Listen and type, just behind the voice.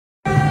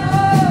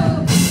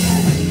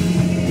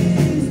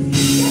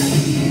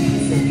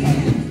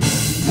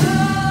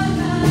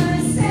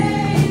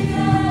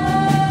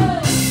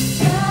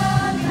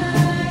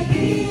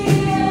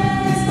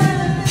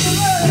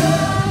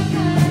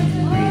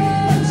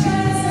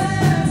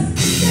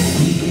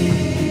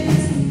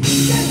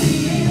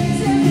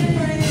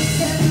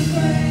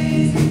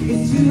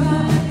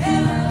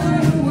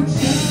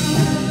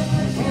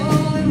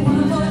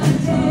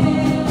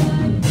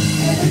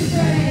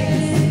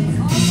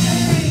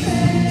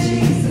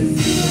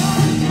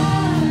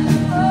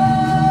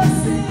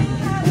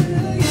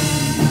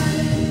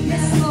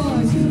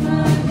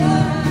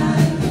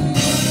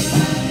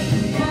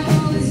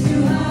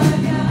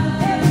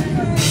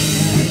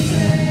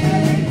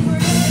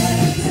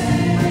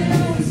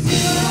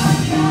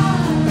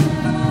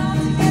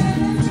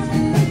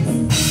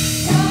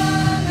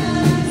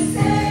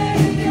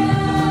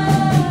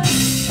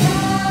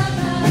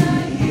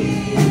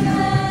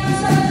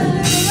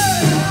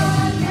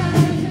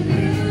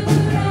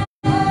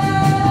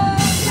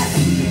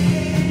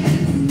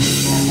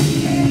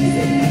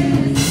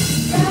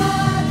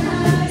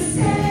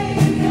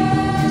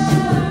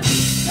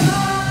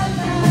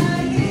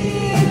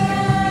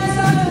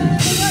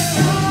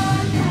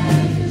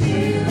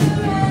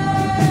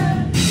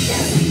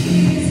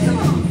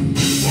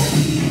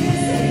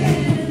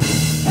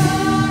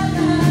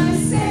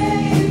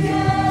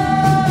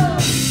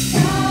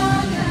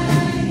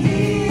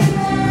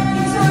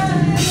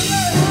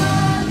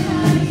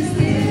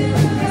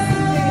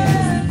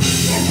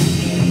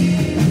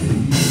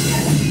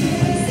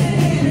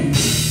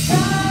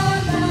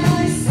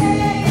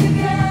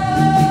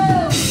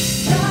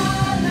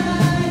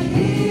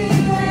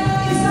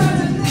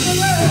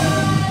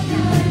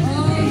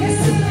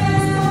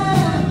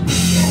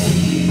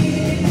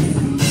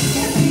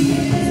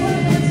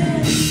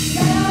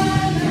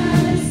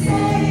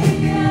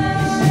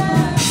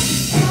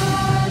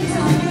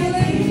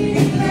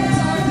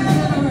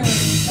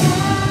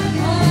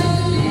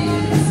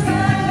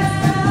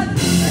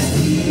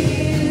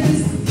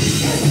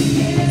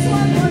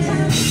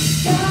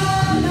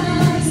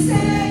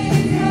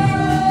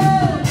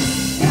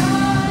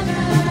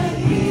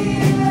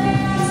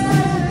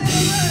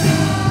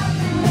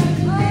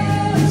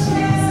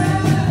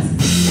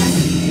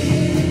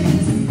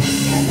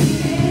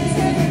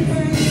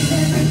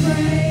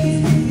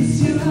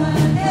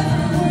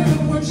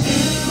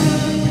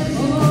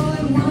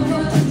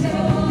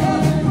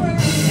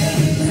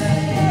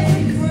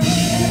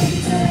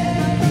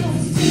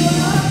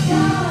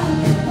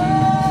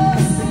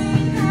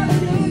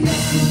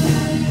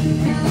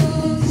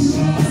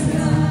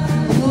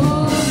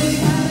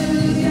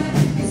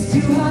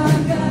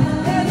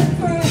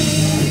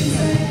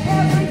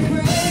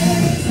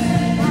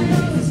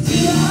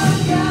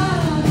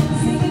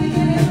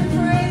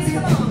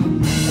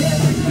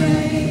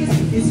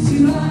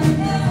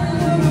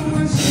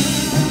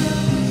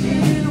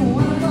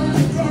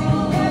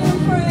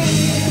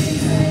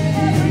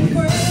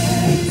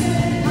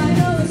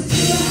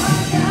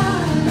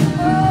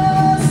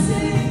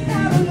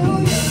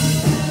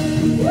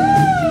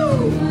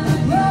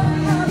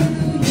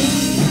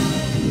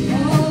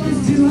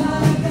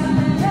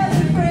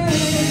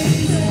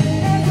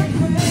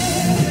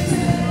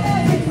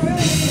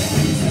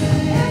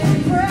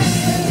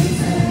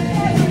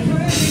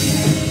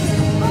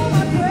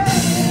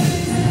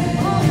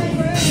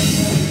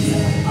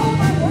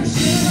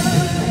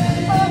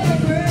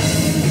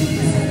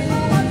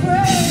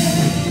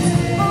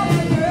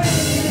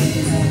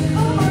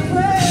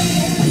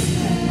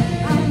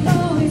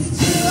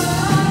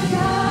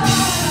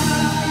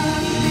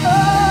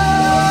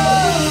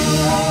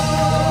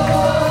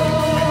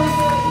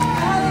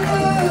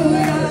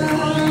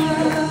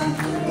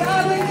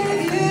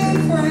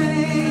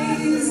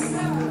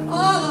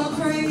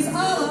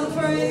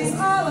praise,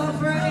 all our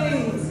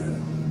praise.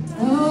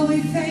 Oh,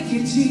 we thank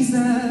you,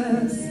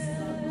 Jesus.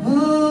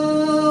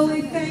 Oh,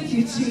 we thank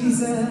you,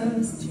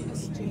 Jesus.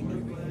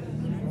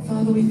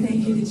 Father, we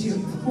thank you that you're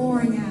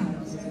pouring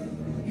out.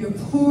 You're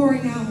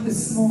pouring out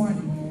this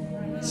morning.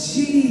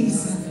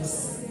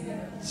 Jesus,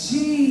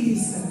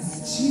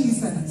 Jesus,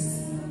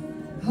 Jesus.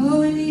 Oh,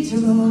 we need you,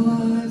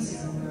 Lord.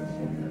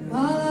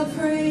 All our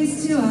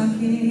praise to our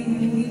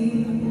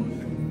King.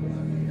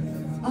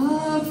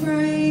 All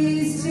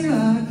praise to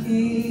our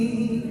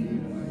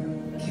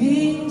King.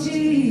 King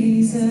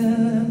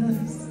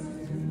Jesus.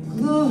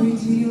 Glory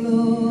to you,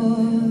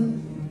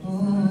 Lord.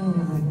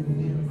 Oh,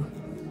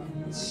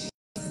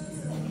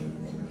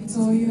 it's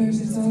all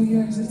yours, it's all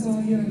yours, it's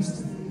all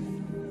yours.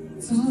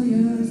 It's all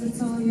yours,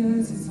 it's all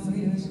yours, it's all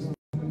yours.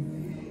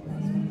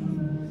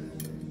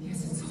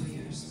 Yes, it's all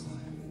yours,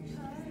 Lord.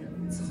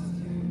 It's all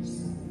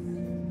yours.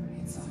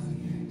 It's all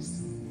yours.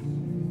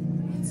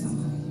 It's all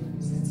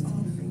yours. It's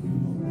all for you,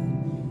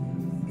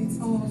 Lord. It's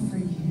all for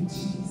you,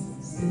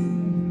 Jesus.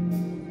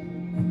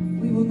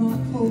 We will not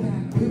pull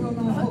back. We will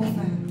not hold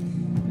back.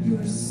 You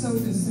are so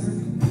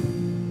deserving.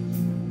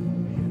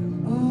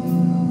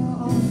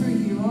 Oh, all for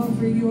you, all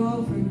for you,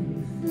 all for you.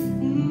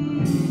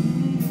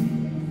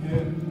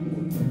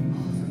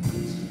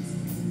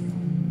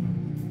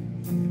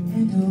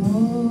 And oh,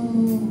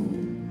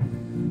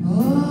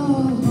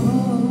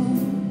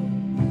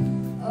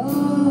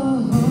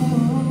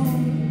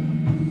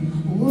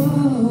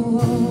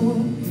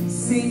 whoa,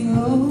 sing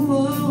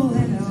oh,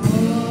 and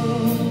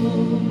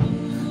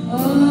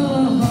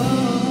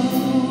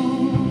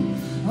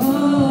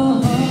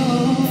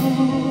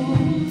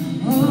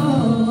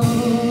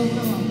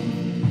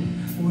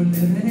we're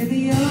living in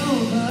the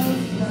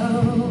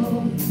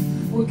overflow.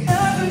 We're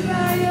covered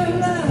by your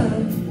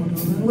love. We're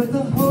moving with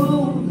the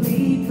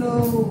Holy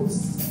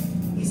Ghost.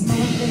 He's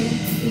more than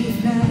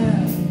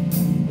enough.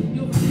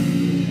 You're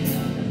free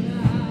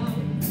now.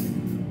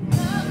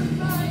 Covered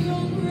by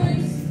your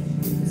grace.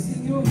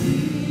 Sing your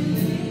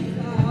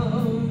healing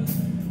power.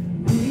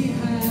 We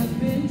have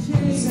been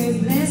changed. Say,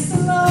 bless the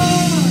Lord.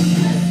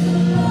 Bless the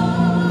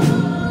Lord.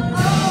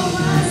 Oh,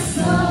 my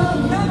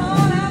soul. Come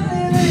on, I'm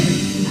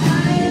living. I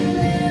am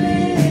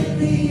living in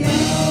the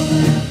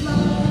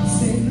overflow.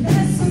 Say,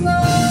 bless the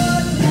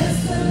Lord. Bless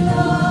the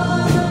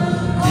Lord.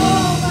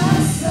 Oh, my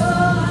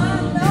soul. I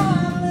know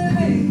I'm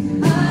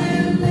living. I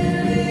am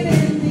living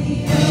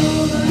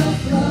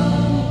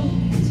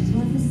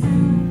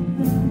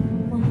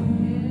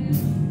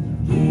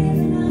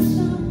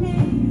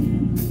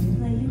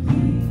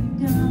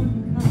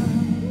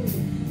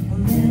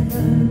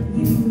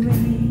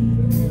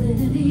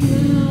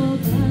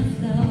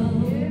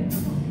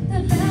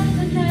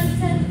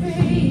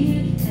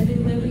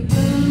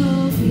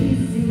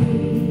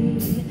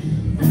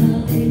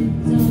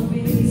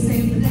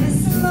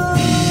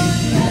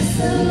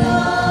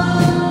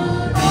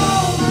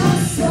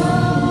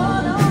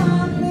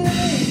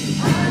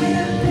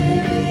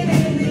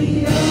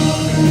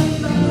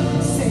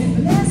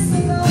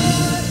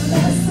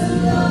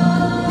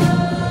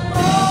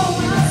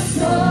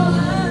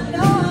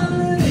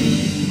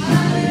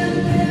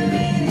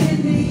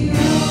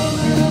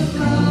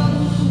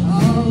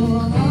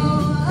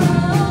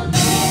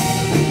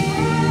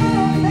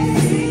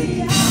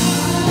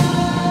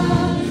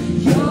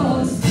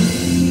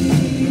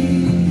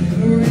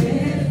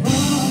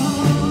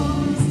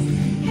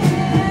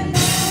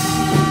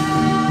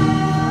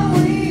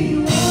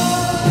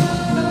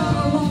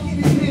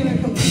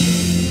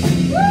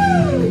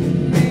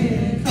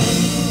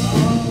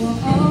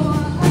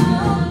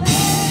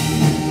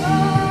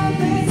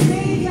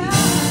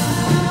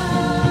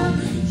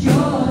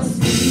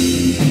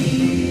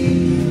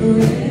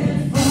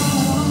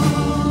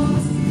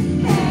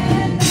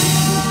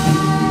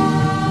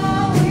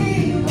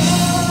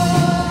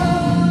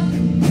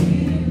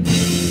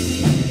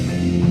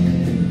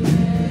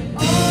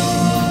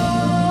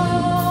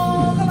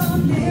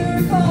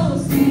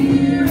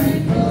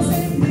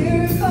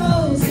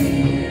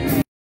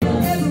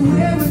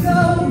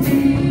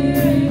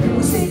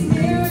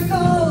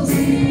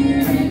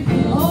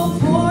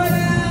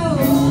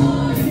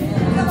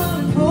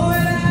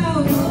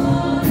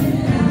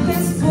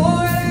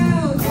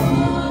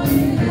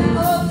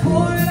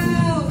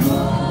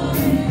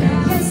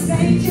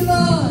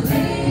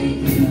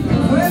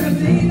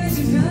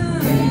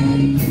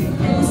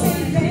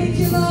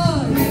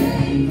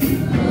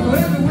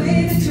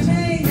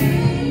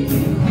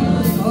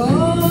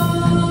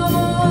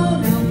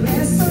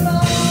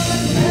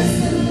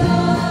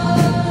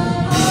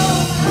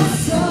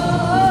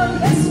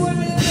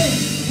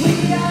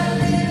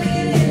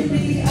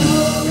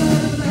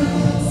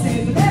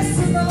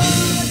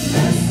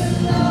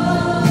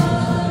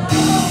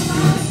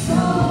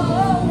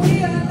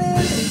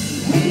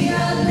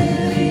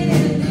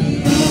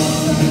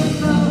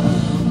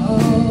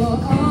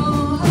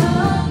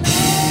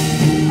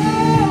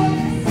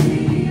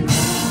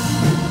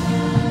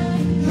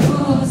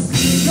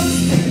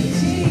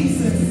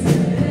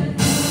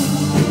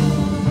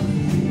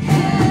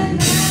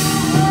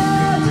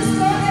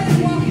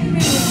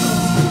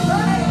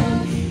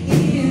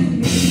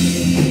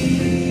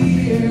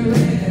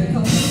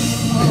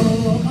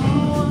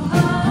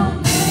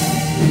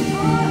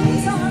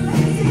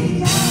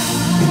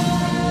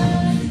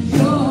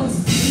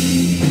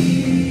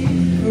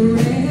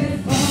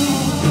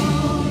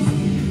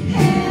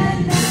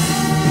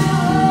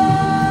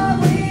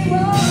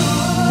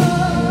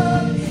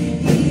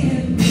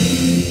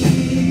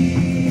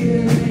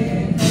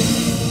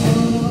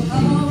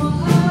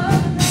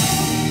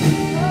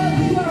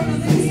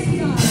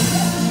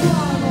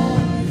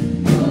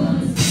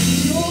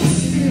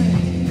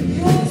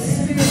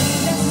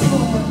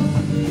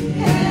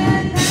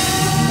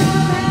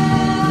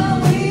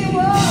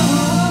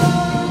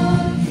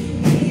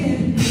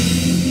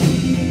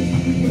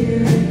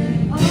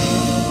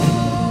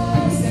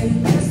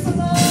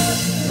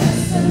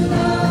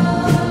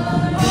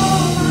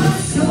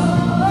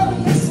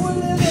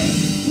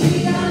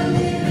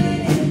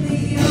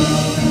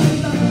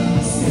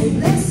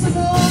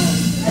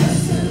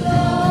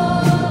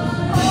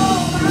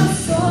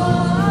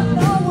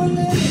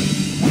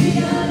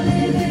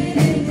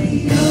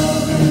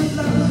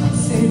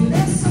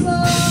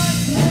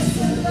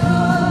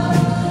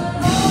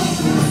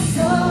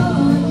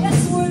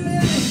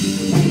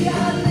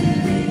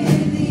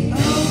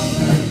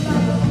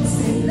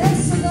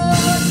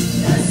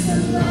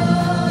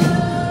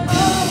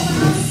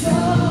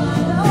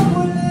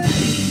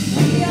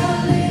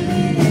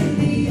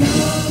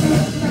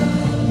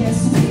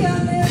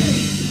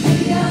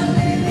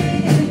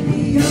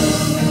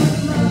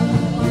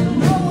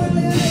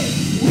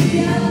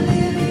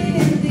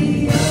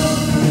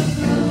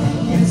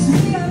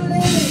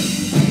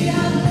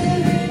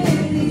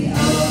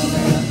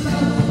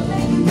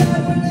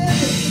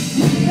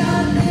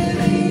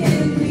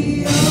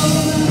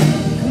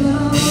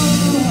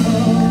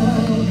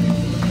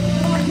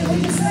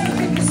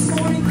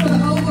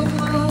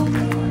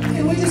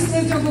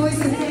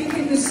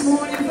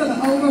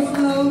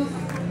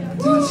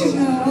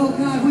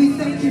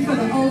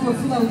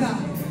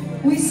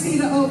We see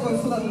the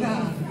overflow,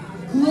 God.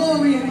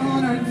 Glory and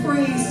honor and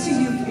praise to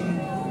you,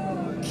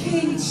 King.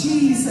 King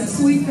Jesus,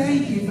 we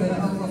thank you for the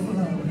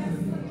overflow.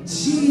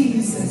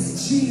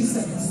 Jesus,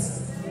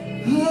 Jesus.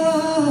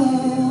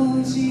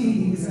 Oh,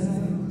 Jesus.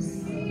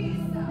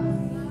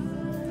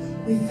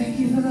 We thank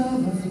you for the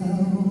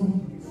overflow.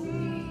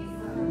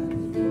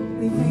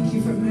 We thank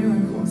you for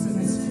miracles in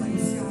this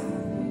place, God.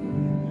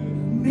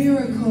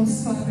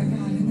 Miracles, Father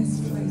God, in this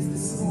place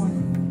this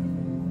morning.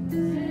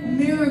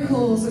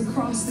 Miracles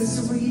across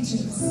this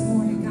region this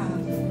morning,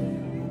 God.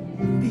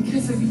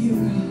 Because of you,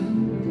 God.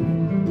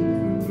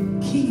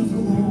 King of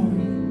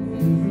glory.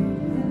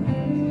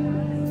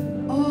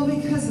 All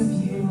because of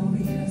you, all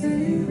because of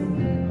you.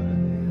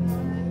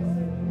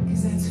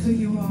 Because that's who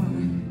you are.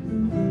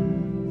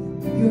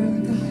 You're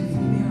the God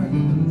for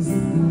miracles.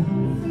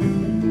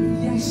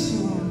 Yes, you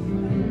are.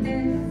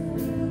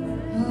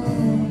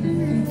 Oh,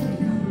 thank you,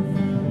 God.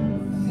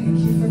 Thank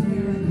you for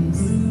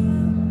miracles.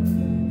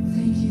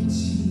 Thank you,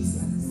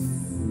 Jesus.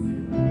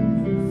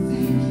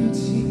 Thank you,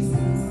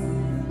 Jesus,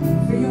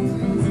 for your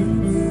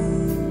presence.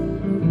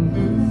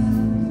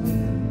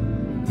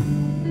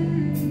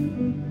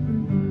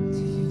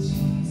 To you,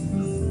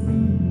 Jesus.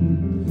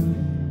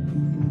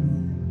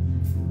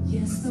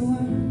 Yes, the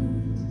world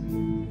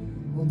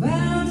will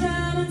bow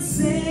down and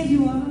say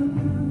you are.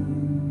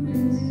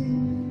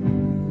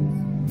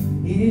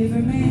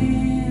 Every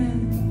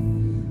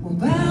man will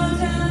bow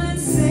down and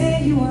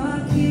say you are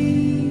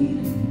King.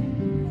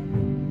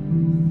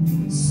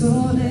 So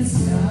let's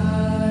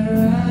start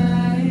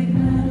right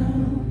now.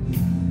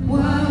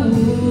 Why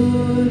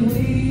would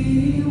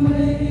we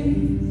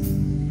wait?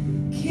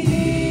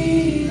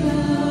 King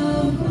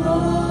of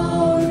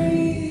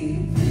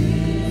glory,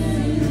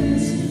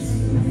 this is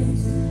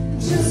grace. I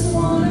just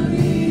want to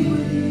be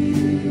with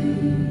you.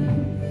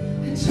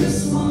 I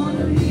just want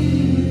to be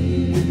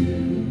with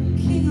you.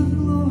 King of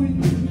glory.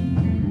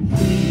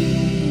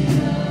 King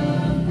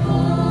of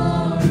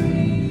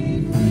glory,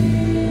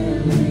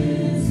 fill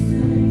this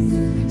place.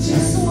 I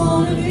just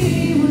want to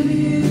be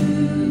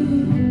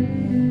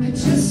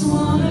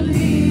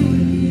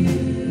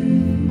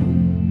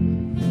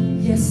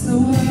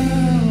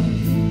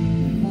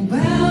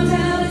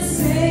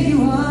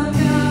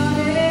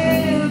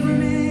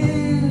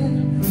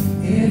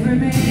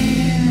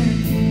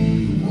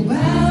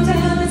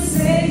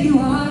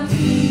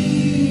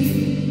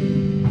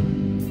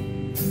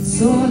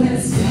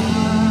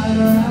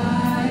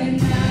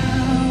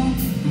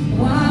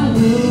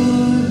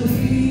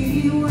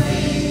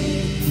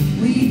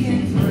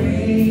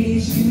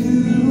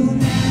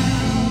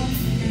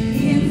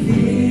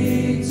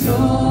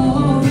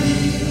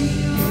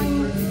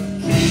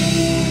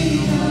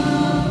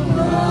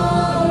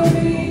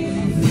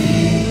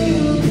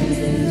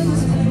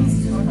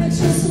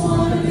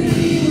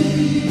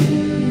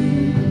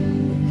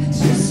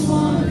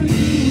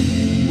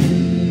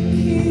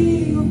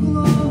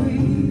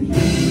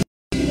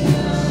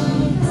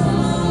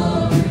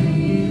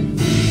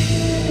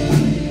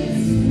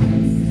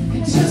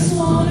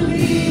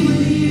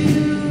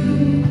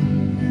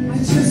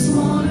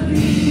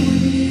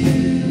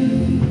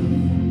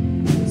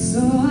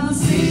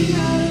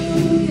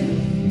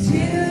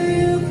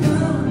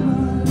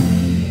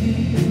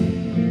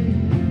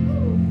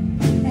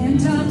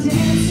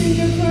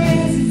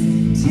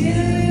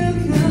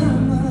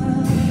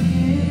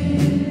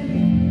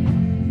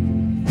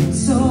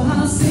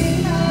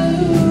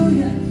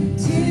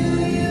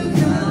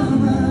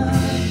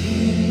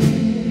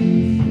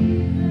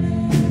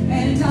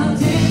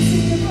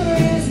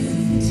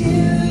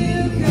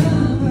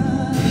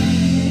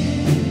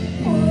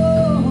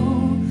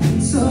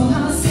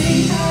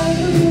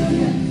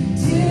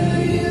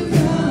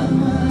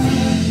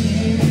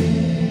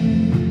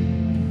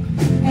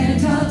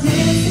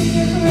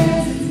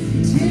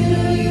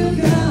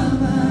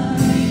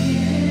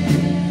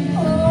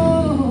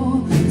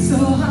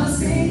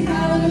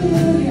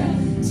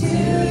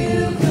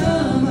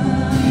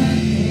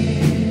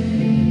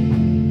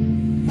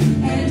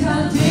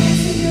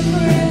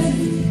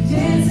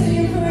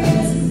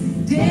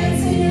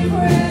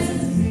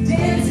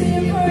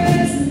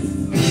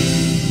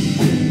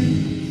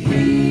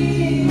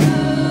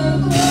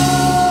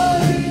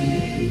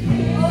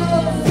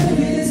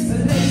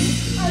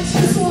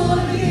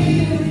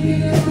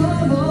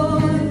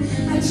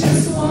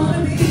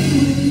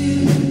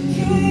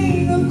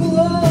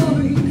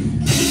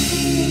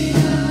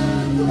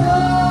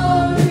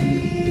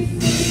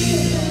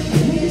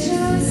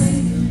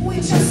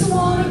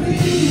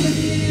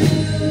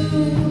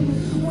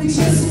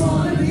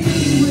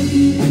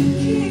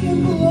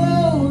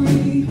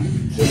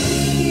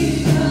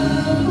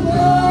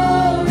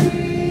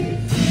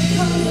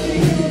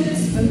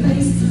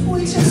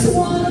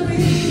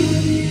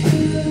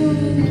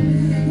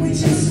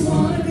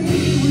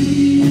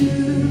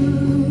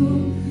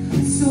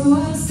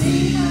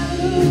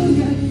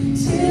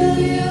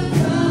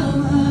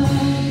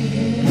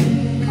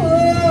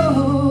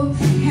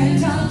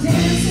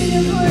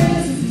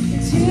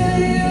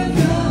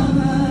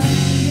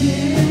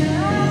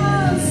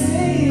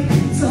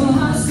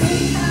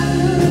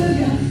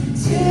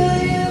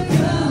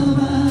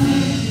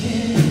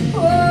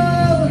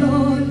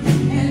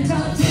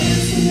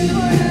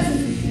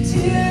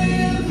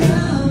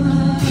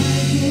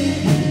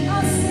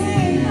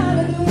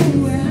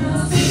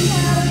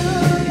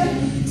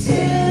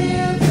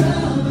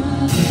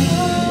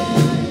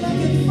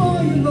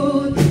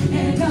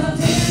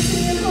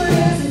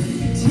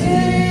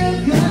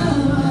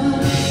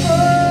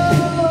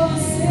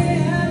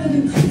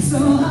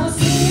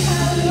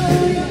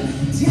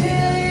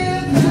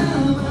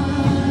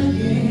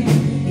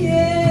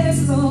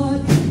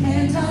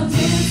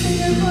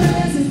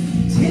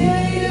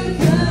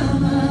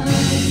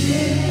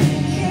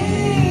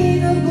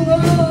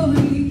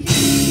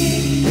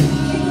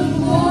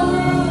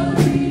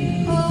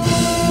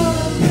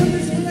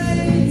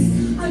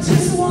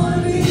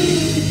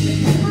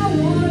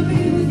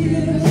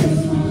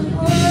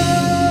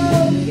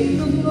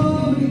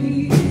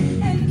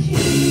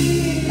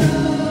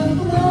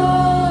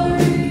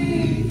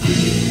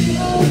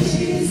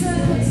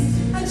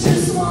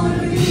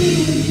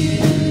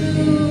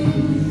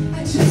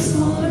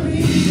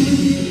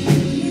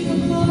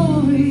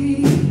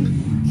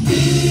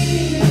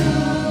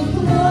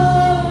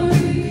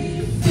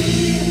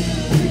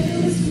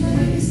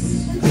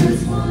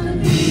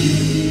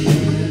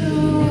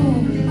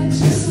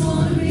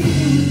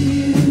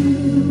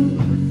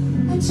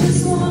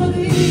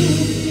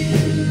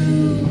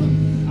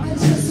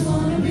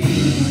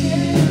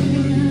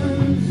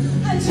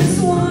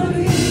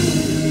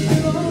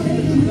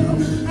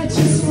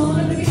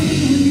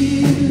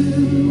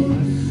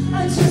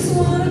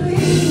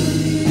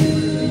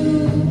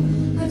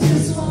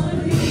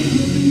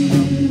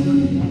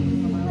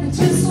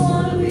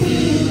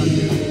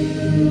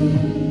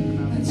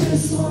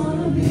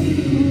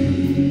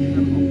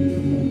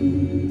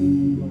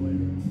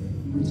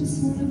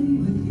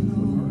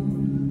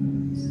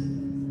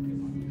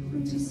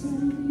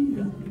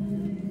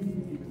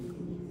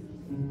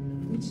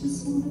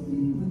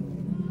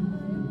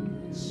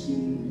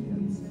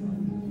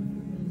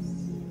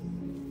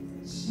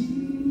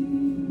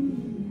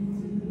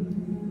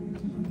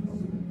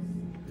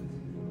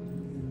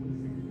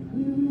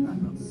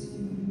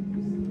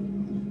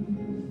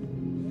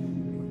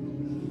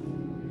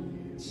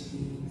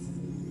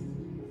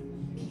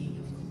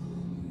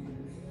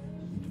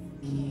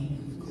King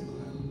of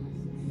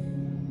glory.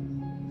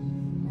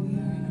 We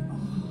are in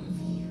awe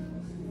of you.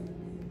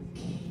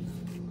 King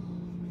of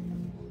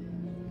glory.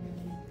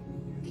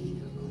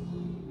 King of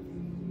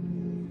glory.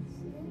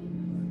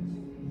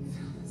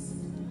 Fill us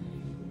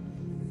tonight.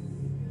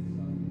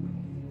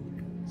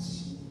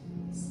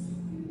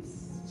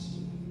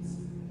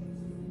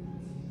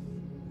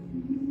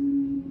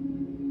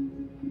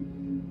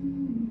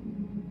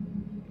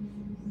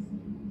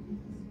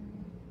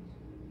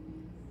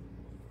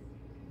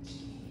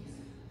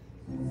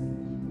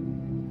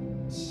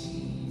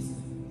 Jesus.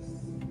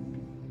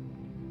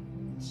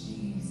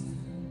 Jesus.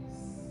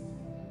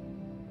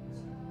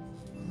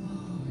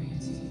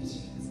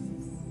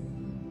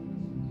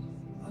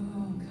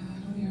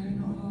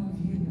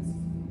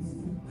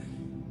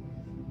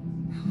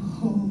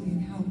 Holy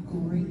and how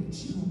great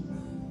you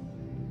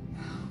are.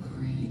 How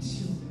great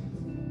you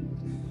are.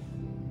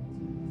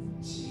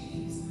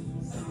 Jesus.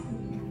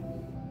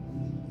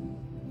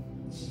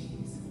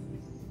 Jesus.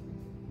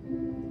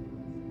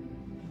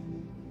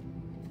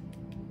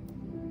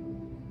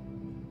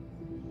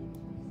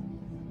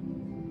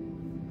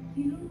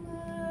 You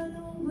were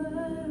the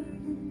Word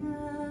in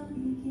the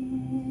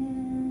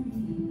beginning.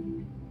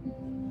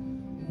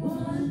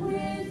 One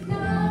with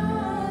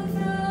God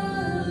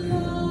the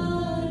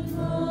Lord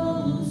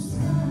Most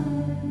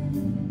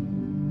High.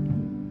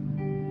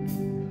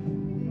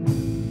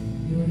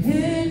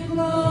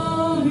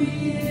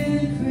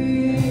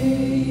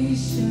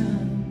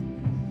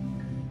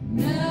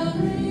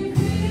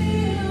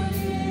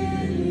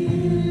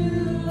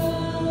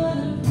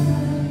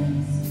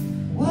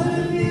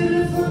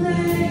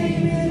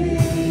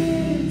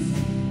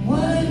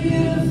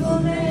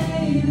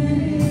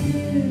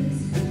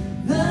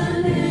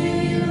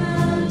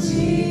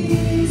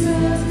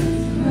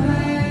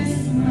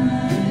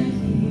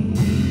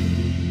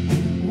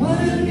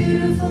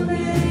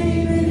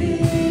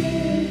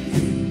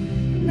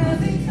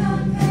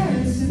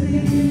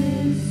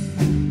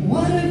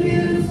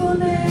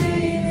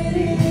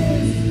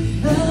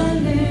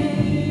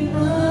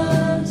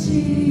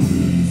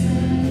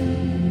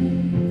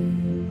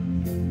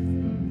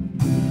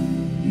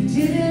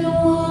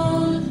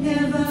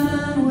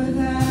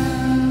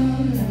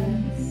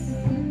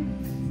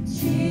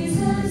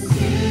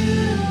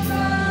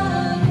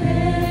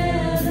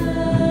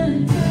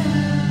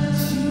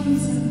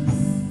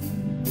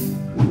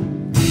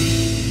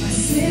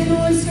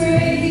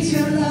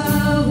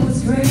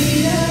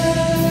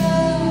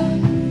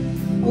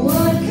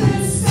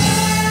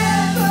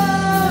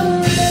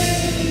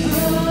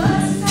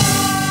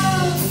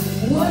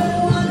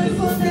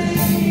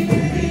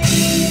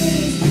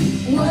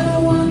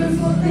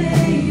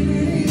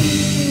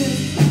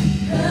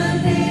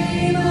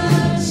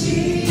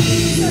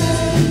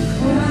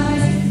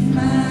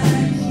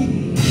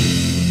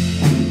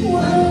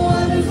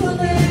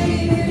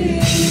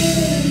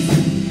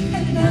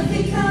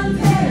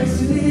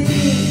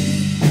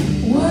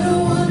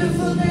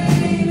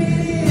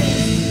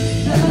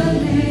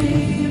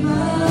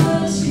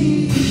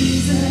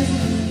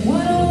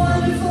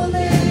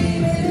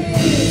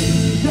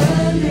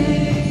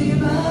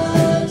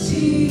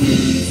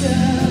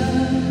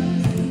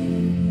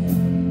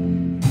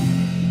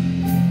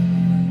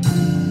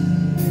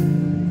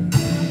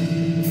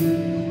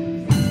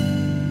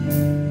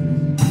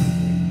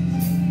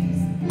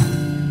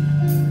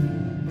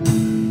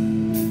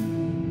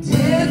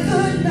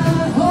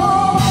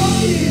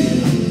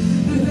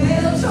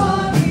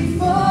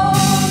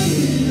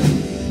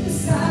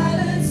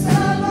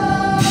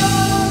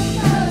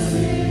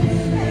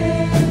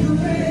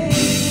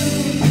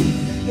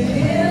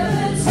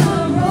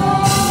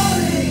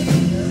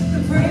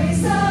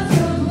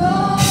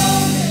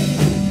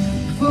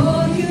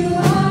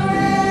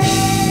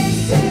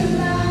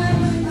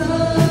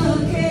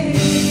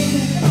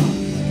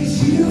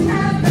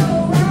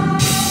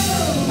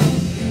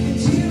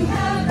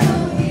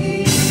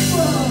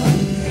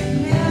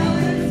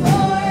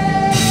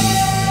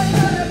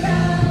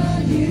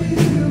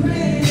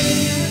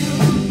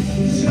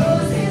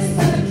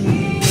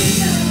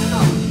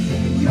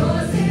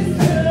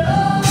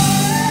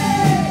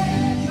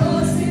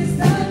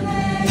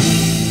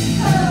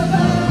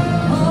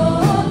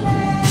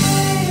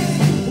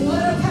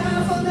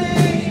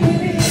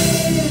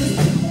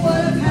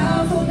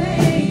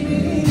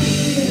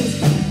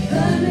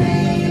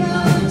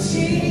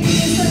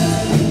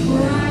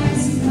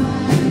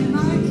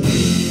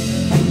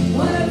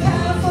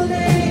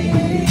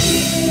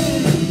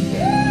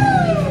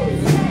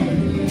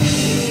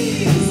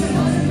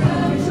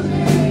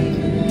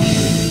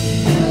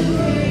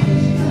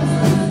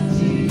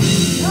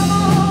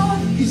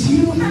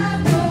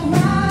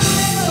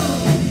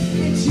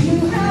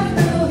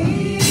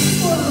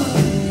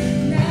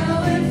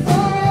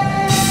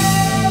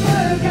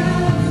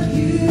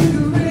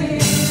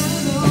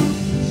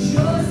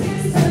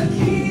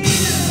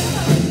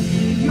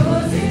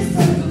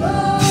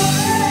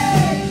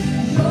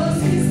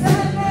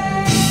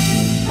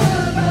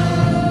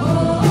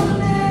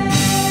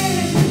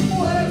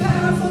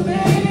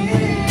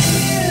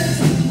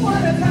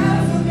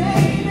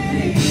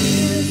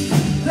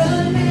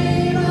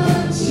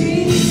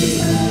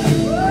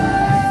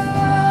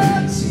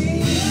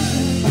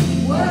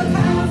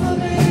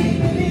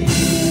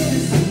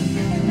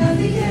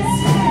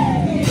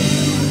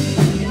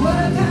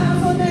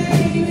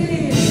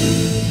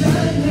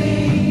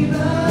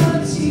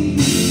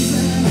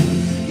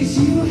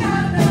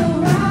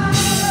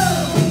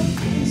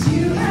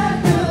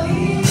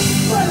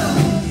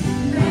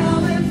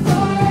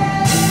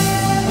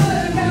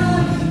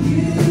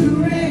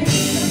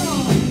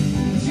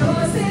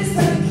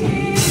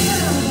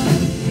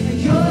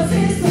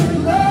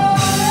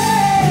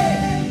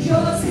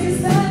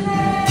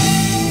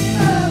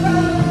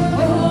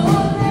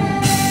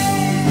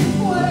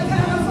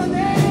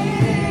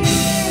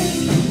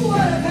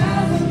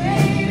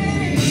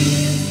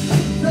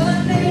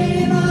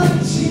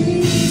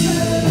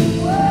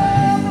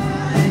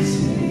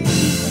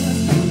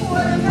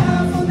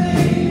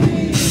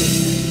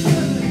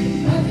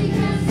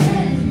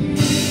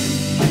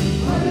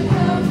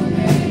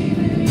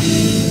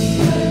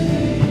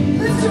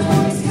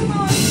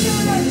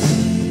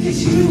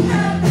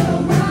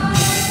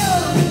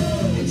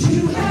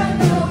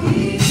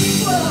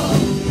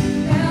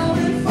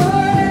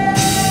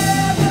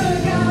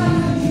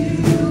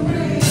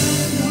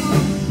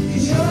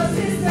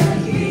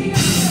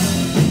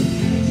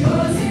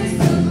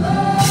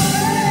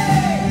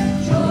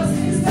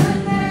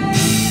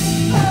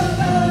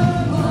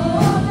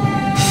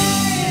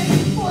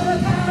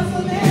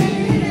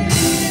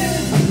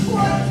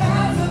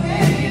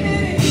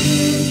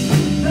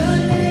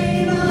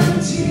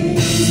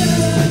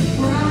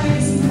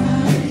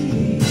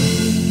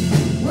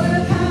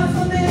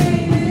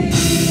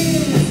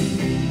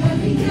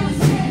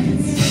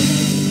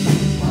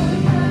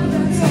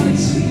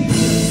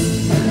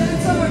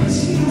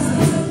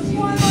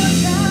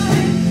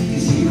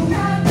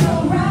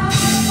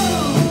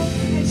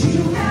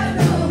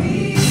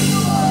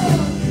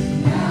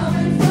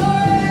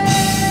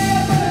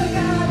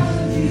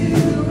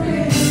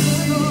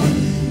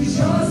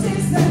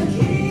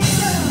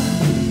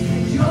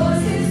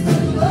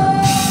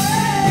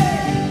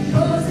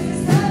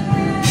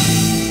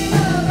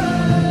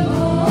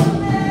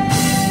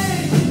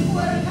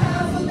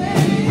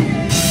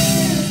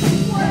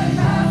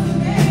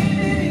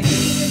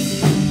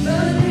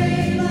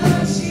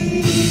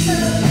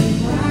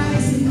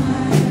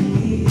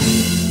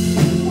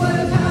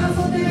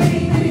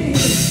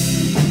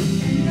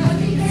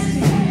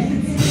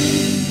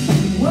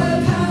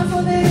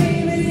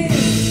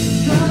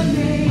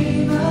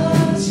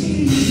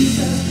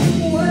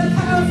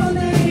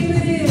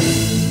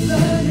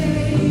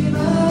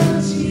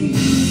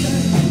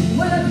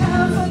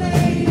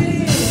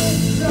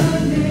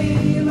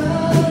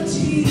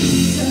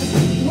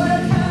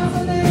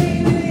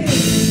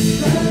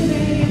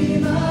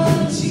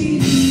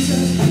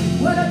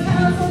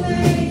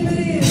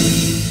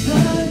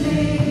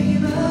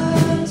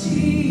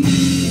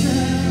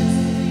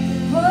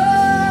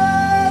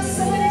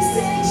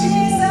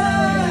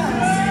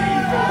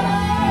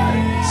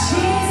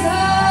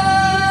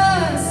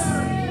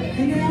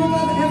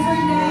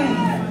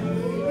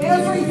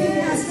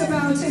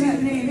 bow to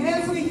that name.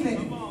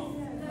 Everything.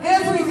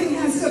 Everything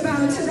has to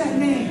bow to that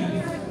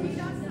name.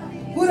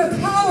 What a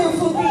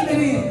powerful name it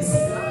is.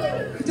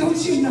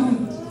 Don't you know?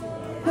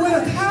 What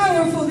a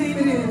powerful name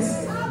it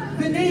is.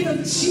 The name of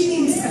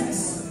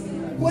Jesus.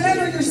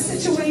 Whatever your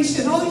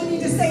situation, all you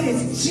need to say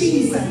is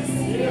Jesus.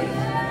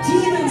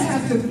 Demons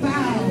have to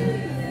bow.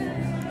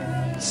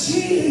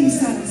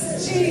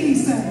 Jesus,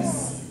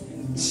 Jesus,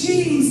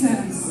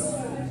 Jesus,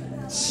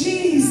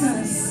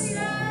 Jesus.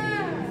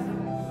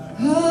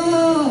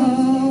 Oh,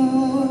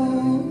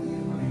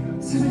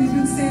 somebody's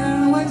been saying, I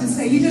don't know what to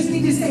say. You just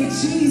need to say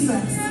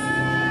Jesus,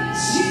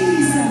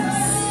 Jesus,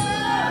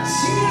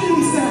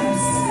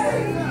 Jesus.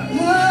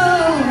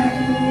 Oh,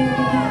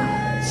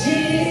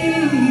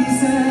 Jesus,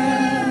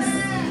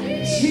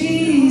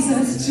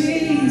 Jesus,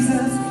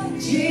 Jesus,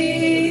 Jesus.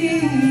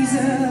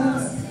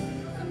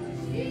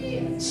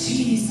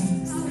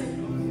 Jesus,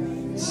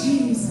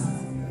 Jesus.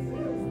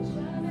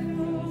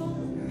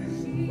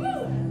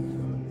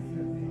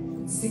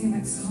 Singing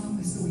that song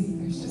this week,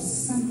 there's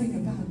just something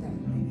about that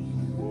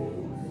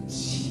name.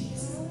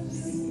 Jesus.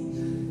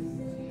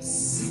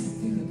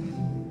 Something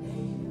about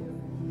it.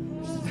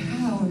 There's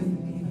power in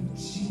the name of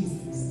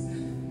Jesus.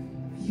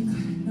 You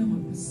gotta know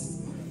it this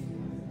morning.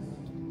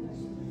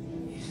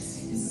 You just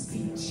need to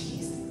speak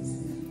Jesus.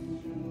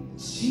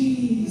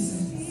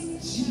 Jesus,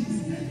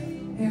 Jesus.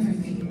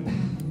 Everything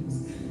bows.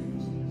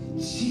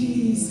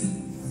 Jesus.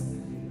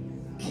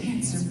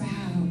 Cancer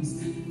bows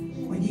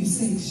when you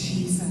say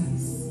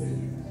Jesus.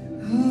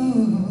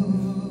 Oh.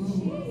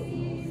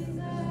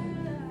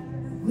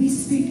 We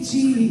speak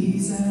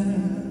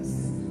Jesus.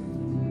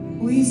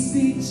 We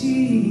speak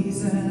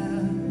Jesus.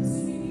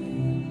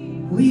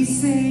 We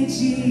say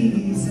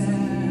Jesus.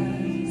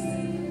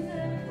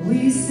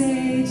 We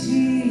say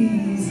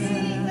Jesus.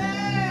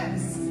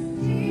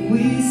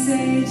 We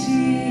say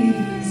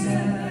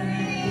Jesus.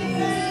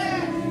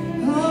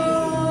 Oh,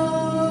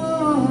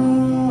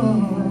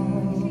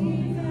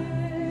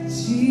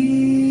 Jesus.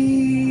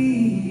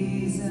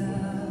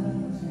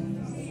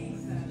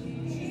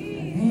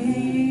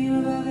 Name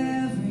above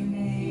every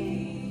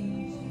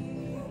name.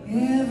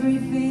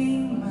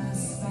 Everything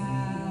must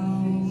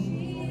bow.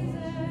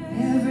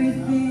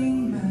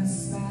 Everything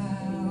must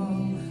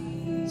bow.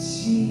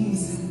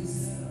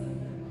 Jesus.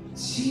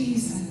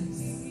 Jesus.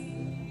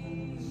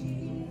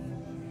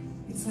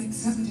 It's like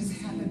something just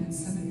happened in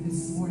somebody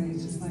this morning.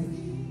 It's just like,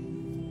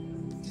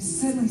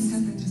 just suddenly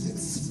something just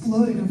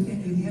exploded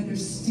within you. The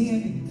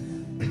understanding,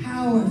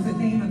 power of the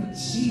name of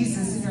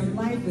Jesus in your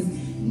life was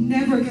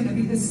never going to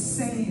be the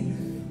same.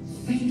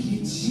 Thank you,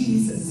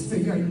 Jesus, for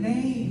your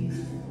name.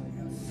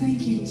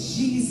 Thank you,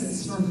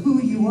 Jesus, for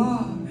who you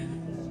are.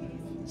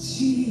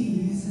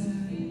 Jesus.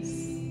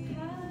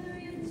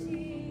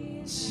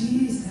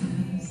 Jesus.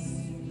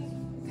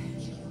 Thank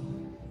you,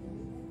 Lord.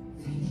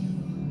 Thank you,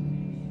 Lord.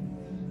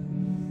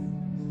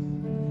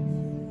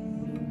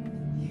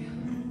 Yeah.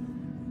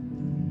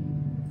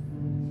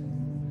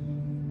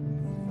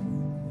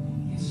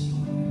 Yes, you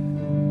are.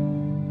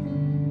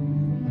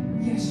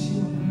 Yes,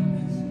 you are.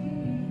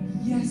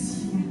 Yes,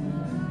 you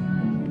are.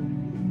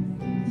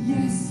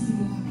 Yes, you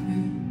are.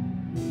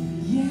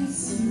 Yes,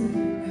 you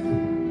are.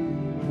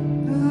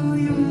 Oh,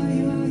 you're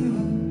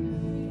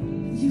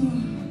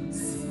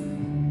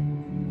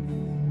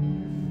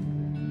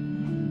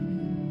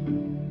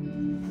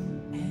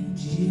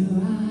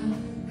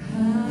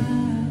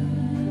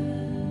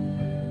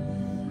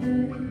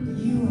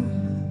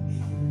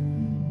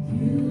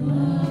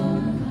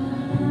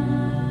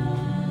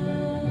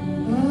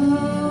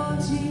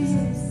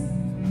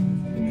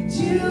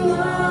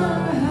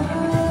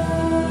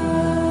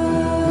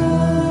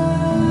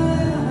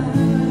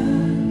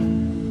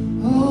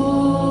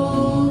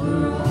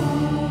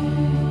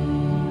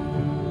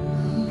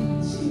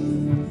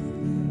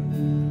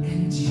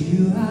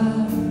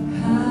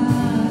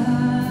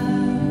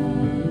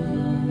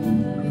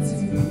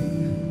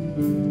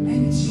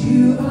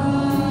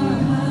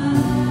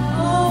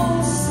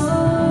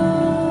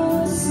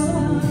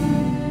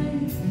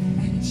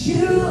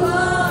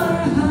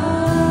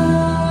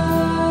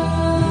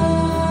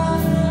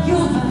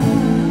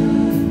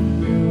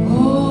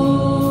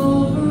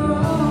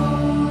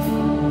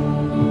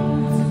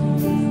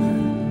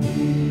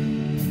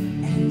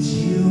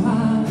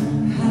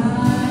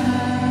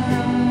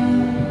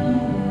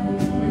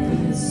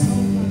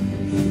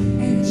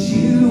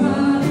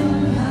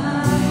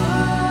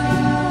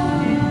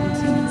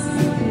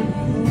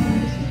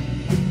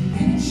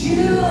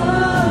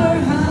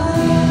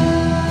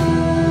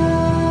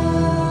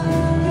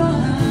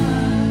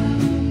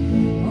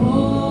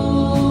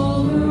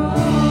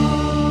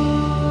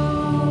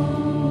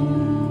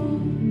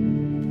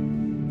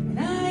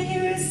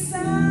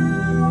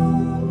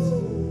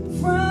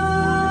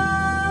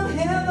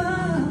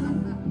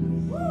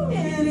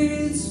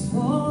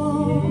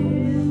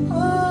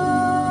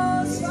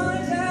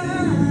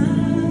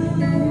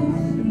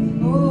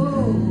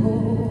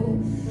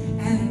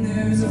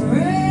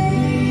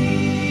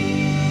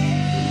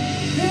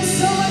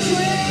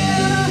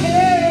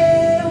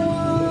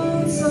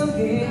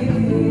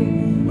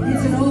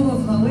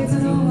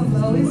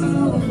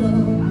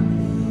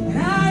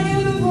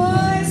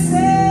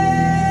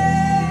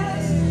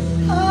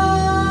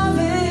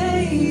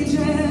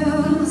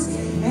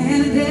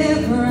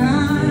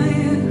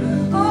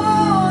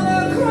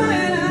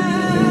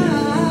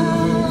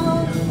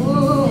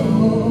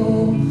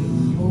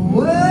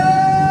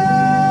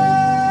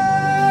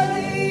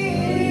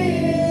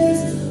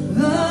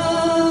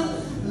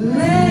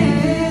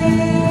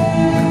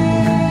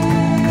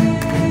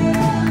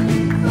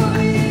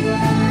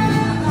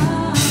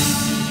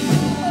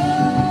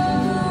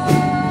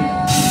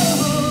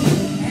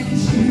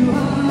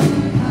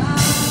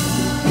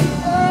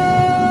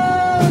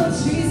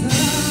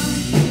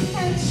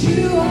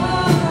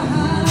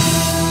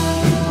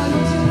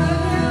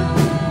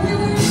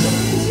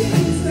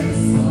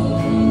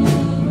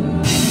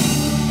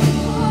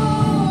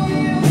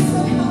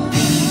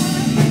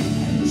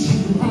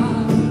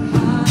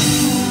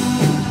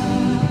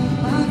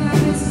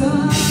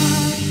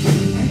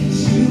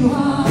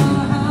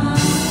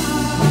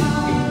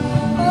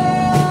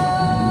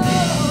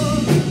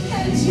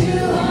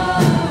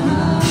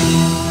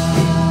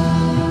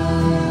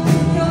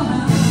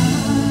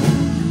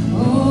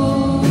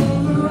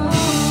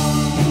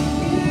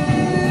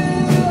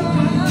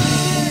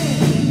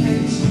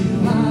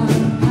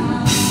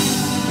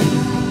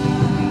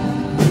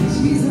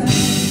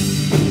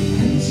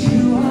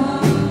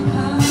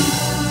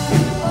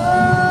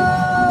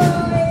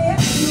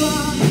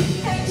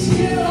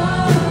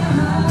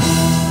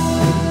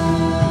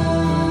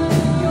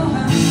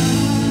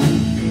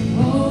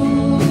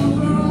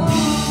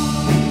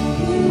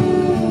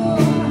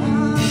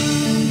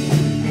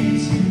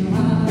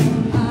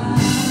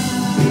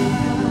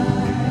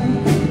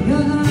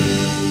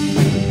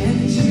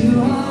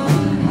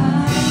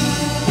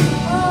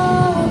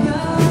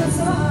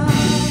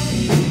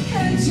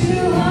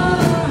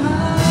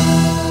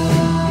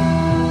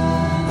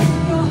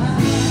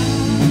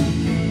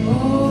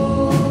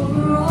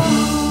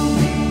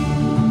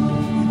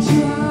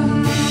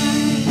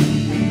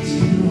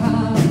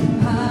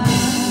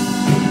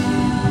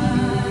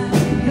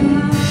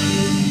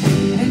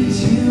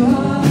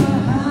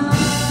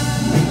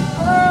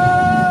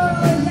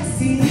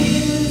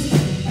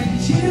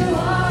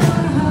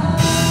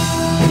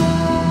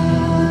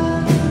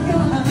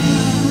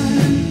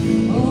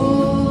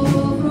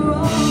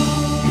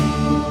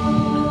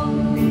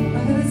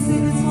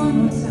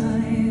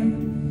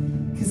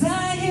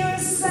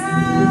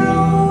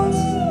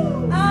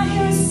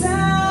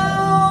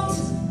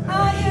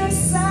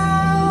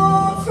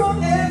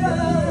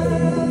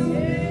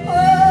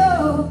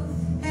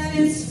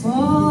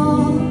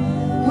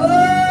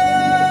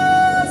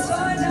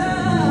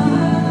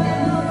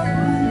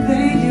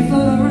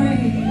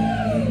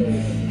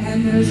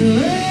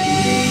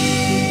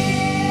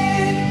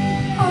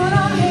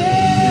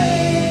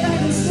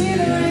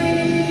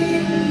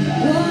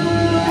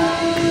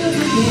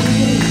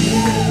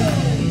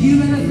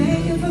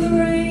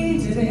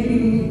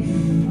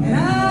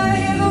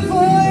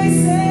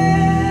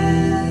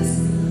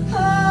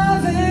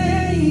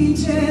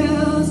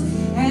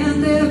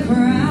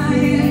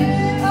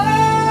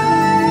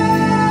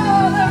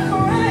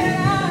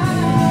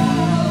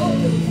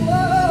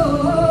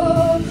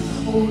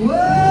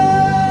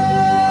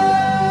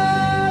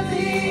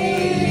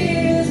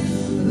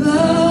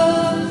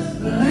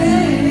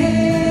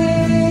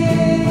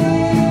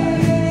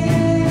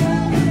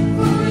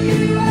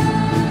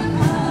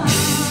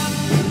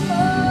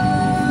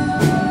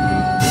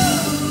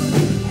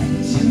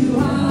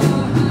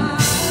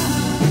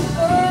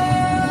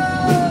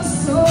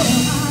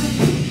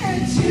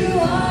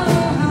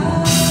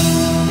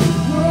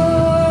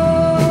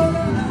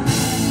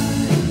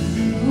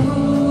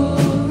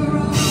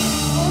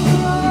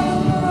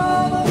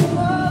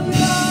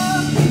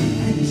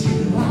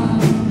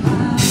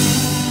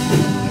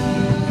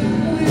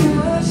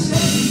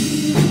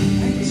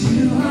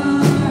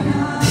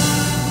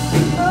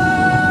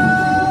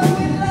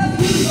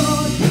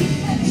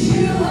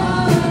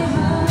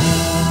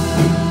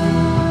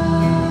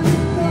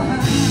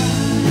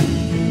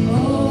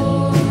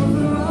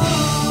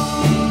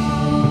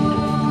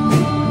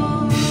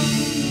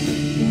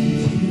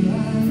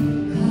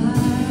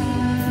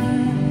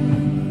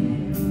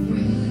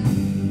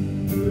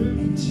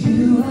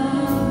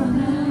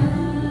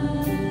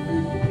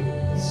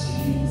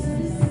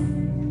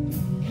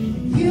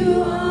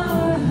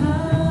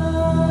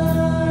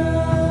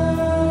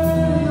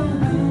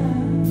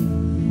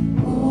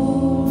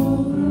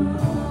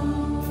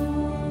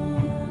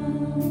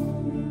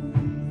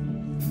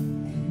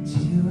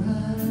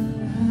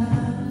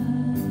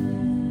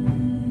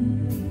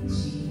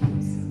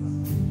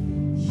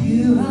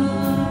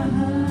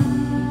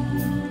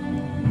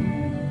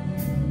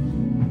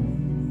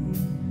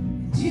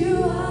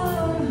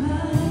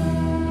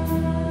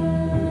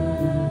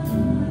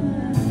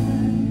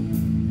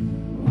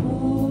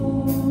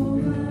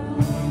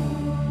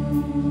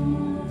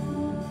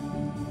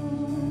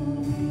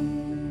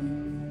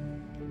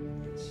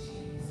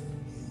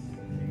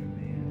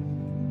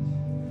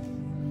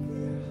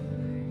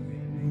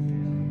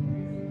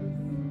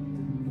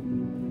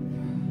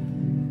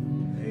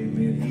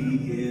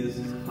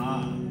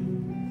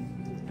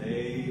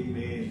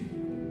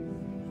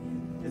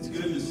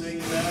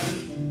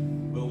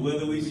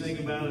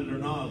it or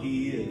not,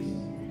 He is.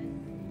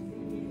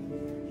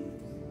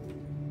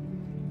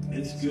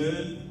 It's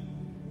good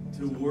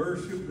to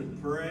worship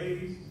and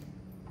praise,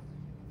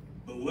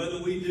 but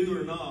whether we do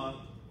or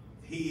not,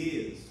 He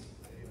is.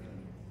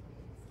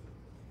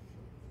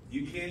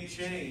 You can't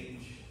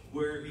change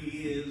where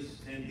He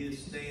is and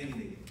His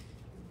standing.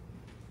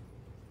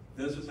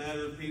 Doesn't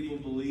matter if people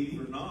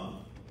believe or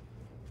not.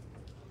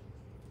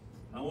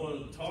 I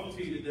want to talk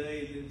to you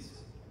today.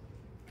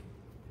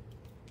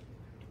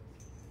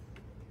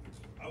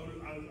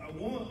 I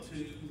want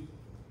to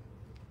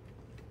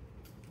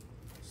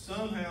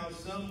somehow,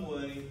 some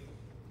way,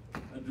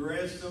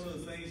 address some of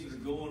the things that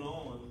are going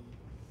on,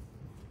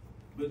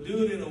 but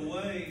do it in a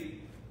way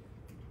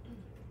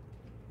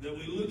that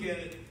we look at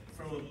it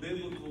from a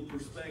biblical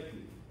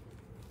perspective.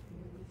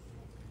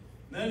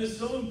 And that is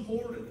so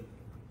important.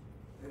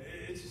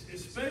 It's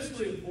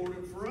especially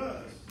important for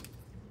us.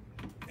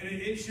 And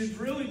it should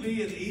really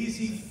be an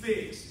easy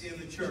fix in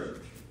the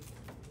church.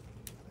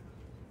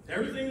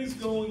 Everything that's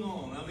going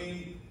on, I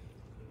mean,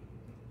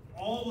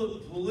 all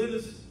the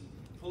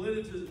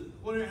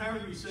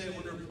however you say it,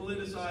 when they're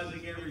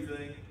politicizing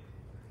everything,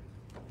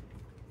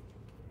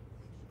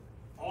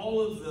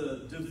 all of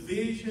the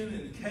division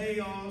and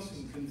chaos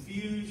and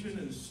confusion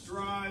and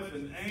strife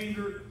and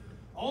anger,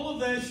 all of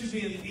that should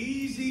be an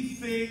easy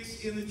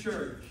fix in the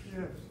church.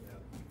 Yes.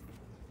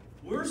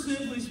 We're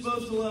simply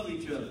supposed to love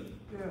each other.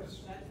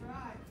 Yes. That's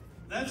right.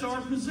 That's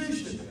our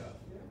position.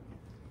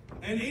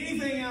 And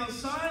anything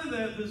outside of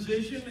that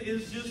position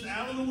is just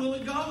out of the will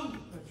of God.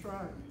 That's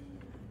right.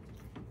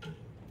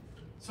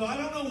 So I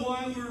don't know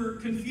why we're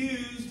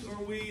confused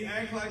or we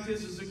act like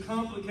this is a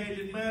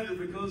complicated matter,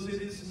 because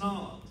it is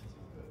not.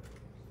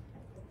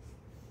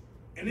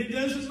 And it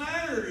doesn't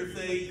matter if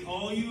they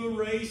call you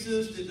a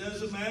racist. It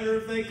doesn't matter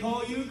if they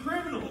call you a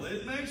criminal.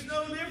 It makes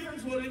no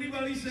difference what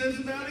anybody says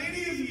about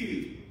any of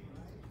you.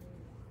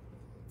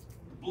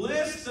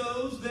 Bless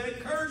those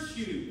that curse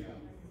you.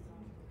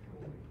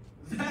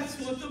 That's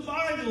what the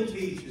Bible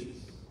teaches.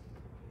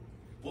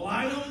 Well,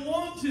 I don't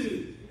want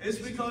to. It's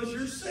because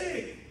you're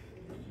sick.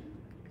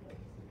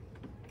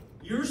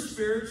 You're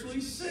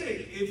spiritually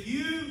sick. If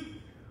you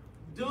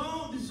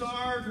don't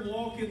desire to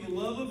walk in the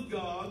love of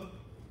God,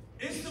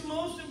 it's the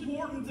most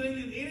important thing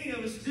that any of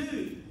us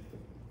do,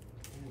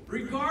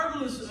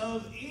 regardless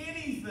of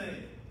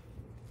anything.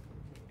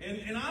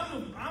 And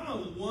I'm a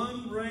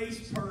one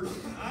race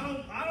person.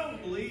 I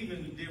don't believe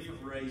in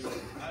different races.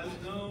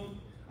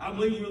 I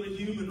believe we're the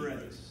human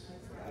race.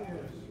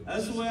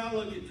 That's the way I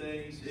look at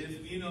things.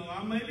 If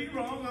I may be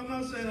wrong. I'm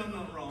not saying I'm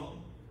not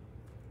wrong.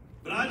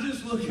 But I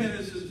just look at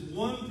us as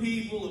one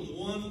people of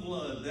one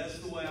blood. That's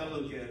the way I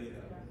look at it.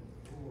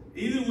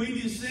 Either we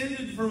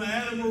descended from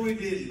Adam or we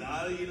didn't.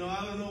 I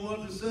don't know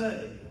what to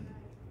say.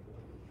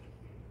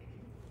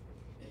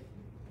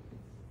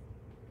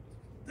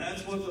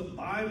 That's what the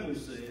Bible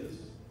says.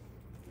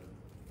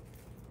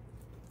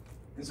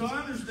 And so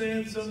I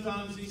understand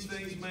sometimes these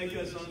things make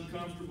us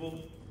uncomfortable,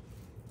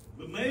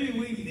 but maybe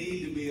we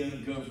need to be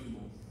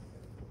uncomfortable.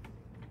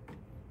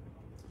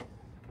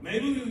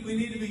 Maybe we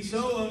need to be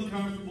so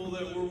uncomfortable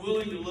that we're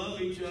willing to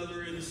love each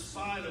other in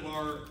spite of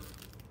our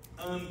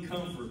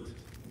uncomfort.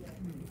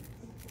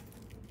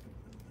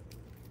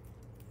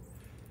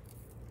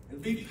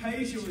 And be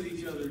patient with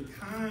each other,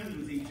 kind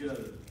with each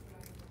other.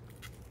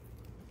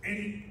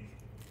 And,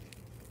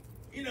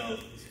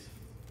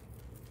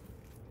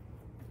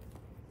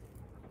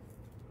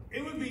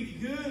 it would be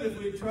good if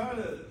we try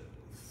to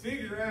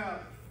figure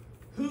out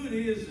who it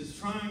is that's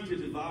trying to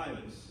divide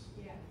us.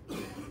 Yeah.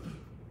 Amen.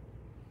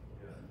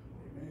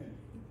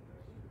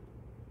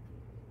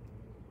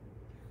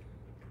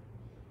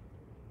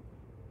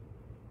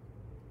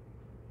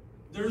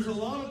 There's a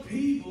lot of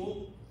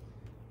people,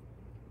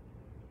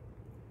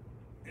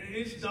 and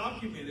it's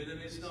documented,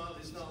 and it's not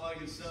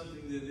like it's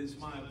something that is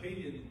my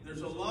opinion.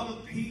 There's a lot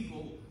of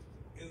people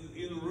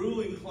in the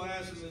ruling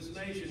class in this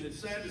nation. It's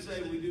sad to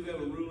say we do have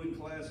a ruling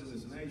class in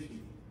this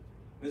nation.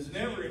 It's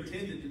never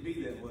intended to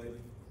be that way.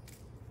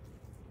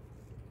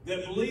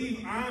 That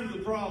believe I'm the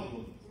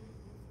problem.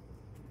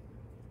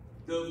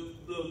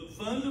 The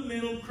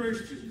fundamental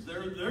Christians,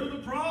 they're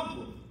the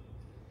problem.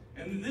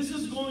 And this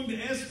is going to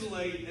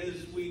escalate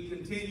as we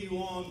continue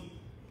on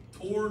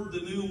toward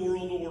the New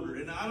World Order.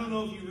 And I don't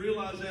know if you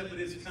realize that, but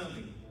it's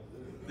coming.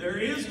 There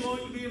is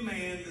going to be a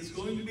man that's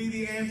going to be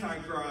the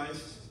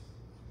Antichrist.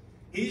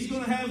 He's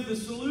going to have the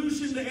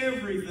solution to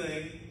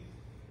everything.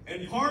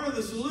 And part of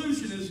the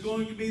solution is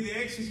going to be the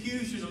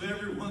execution of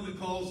everyone that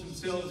calls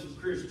themselves a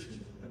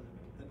Christian.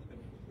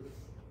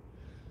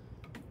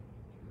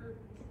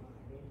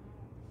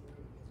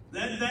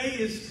 That day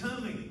is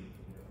coming.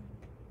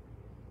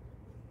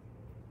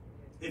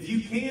 If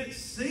you can't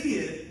see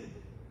it,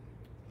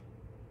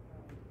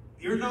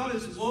 you're not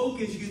as woke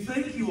as you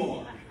think you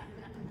are.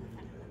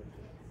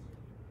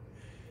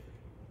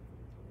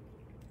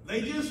 They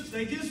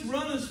just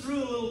run us through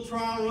a little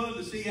trial run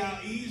to see how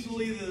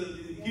easily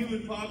the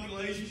human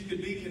population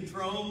could be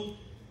controlled.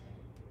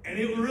 And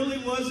it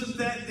really wasn't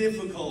that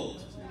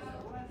difficult.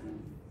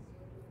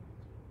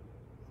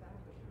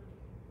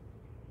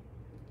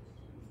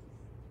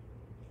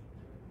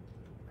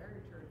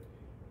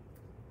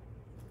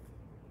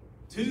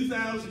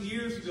 2,000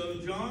 years ago,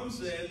 John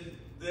said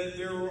that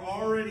there were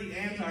already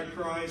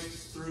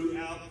antichrists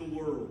throughout the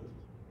world.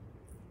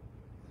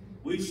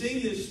 We've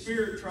seen this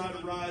spirit try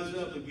to rise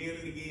up again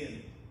and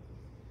again.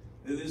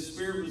 And this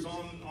spirit was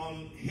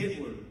on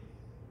Hitler.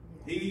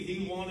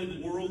 He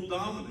wanted world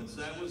dominance.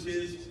 That was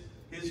his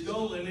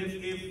goal. And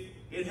if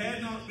it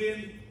had not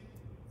been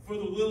for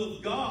the will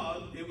of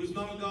God, it was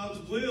not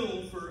God's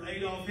will for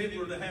Adolf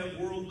Hitler to have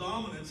world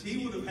dominance,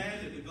 he would have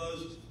had it.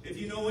 Because if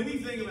you know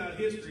anything about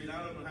history, and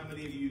I don't know how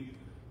many of you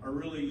are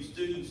really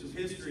students of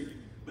history,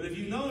 but if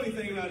you know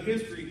anything about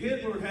history,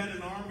 Hitler had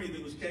an army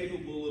that was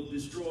capable of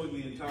destroying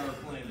the entire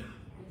planet.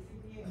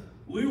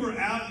 We were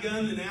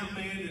outgunned and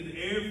outmanned in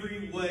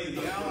every way.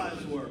 The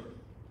Allies were.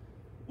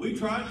 We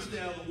tried to stay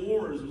out of the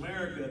war as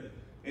America,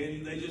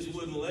 and they just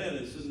wouldn't let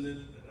us. And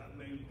then,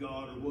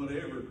 God or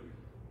whatever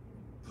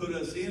put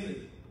us in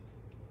it.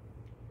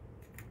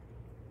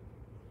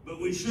 But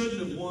we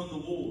shouldn't have won the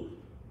war.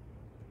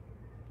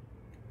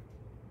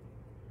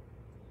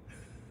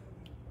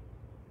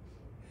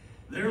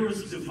 There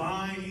was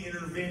divine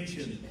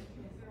intervention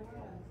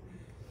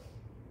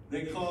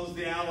that caused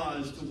the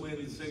Allies to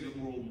win the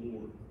Second World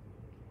War.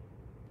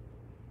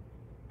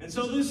 And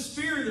so this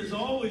spirit has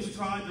always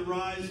tried to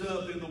rise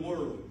up in the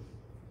world.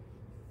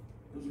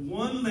 There's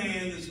one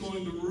man that's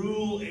going to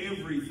rule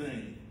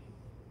everything.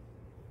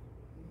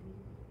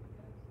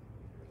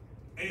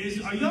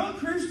 Are y'all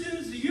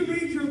Christians? Do you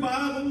read your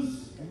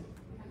Bibles?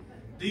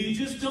 Do you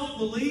just don't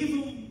believe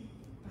them?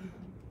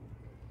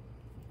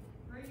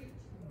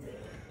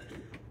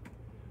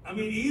 I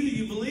mean, either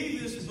you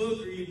believe this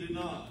book or you do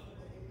not.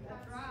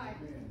 That's right.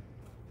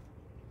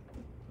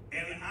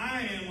 And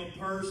I am a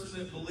person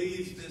that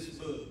believes this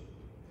book.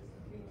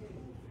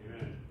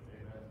 Amen.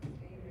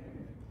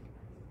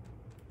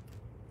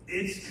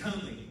 It's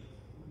coming.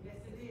 Yes,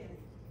 it is.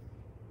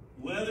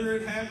 Whether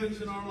it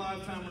happens in our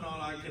lifetime or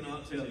not, I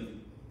cannot tell you.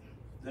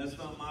 That's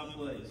not my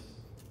place.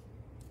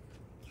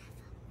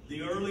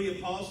 The early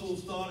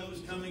apostles thought it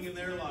was coming in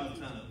their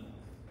lifetime.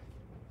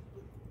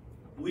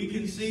 We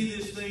can see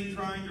this thing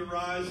trying to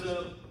rise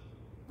up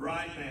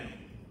right now.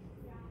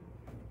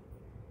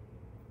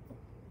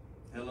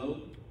 Hello?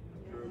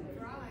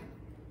 That's right.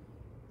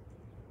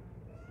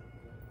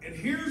 And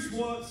here's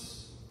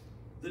what's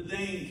the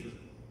danger.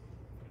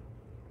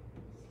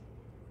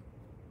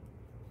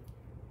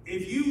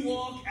 If you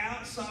walk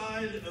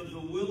outside of the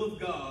will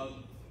of God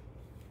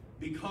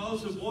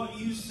because of what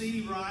you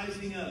see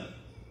rising up,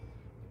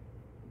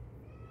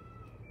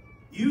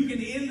 you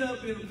can end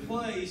up in a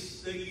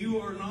place that you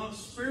are not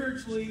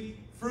spiritually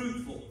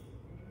fruitful.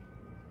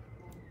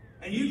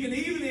 And you can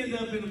even end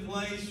up in a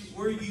place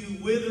where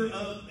you wither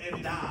up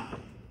and die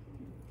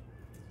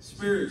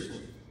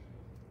spiritually.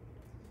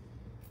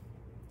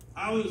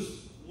 I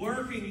was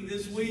working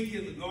this week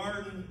in the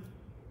garden.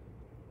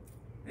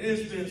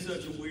 It's been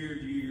such a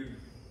weird year.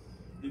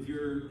 If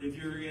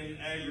you're in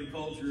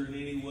agriculture in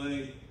any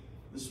way,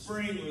 the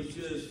spring was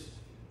just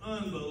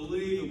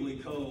unbelievably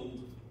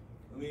cold.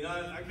 I mean,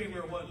 I can't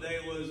remember what day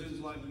it was. It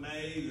was like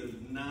May the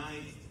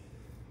 9th.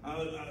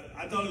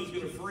 I thought it was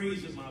going to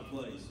freeze at my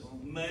place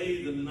on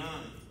May the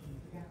 9th.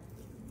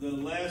 The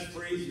last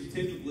freeze is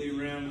typically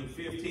around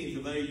the 15th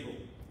of April.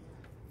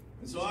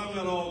 And so I've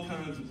got all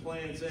kinds of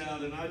plants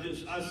out, and I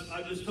just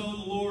told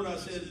the Lord, I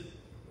said,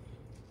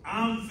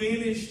 I'm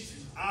finished.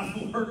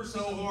 I've worked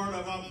so hard.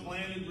 I've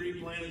planted,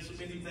 replanted so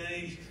many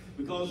things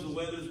because the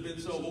weather's been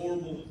so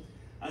horrible.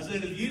 I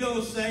said, if you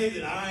don't say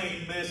that, I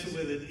ain't messing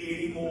with it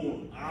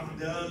anymore. I'm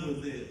done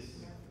with this.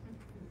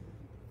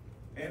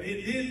 And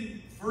it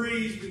didn't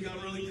freeze, but it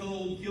got really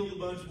cold, killed a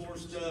bunch more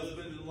stuff,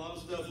 but a lot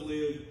of stuff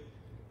lived.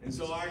 And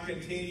so I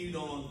continued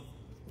on.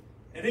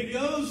 And it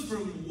goes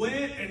from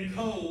wet and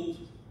cold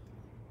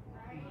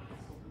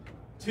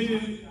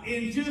to,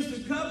 in just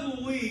a couple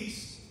of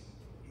weeks,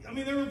 I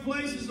mean, there were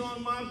places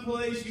on my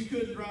place you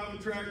couldn't drive a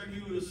tractor,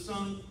 you would have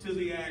sunk to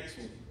the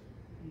axle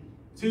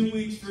 2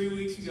 weeks, 3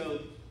 weeks ago.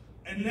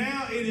 And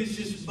now it is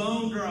just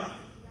bone dry.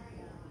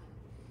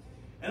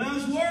 And I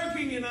was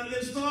working, and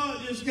this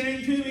thought just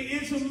came to me.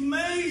 It's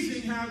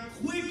amazing how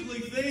quickly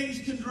things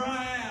can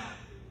dry out.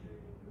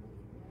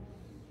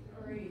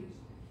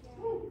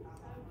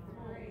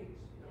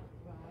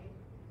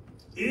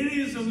 It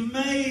is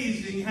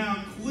amazing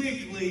how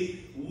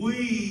quickly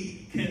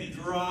we can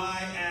dry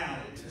out.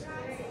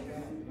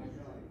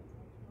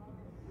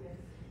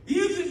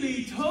 You can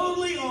be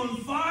totally on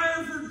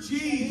fire for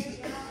Jesus.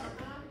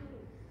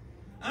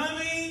 I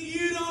mean,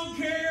 you don't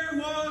care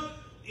what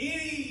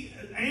any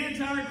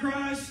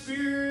antichrist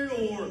spirit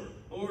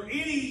or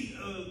any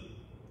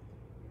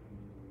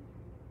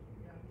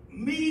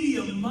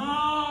media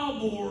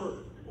mob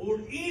or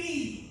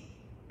any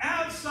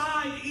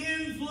outside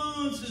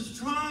influence is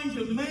trying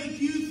to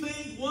make you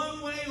think one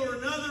way or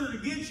another, to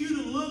get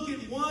you to look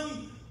at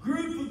one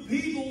group of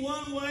people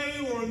one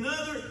way or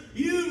another.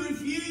 You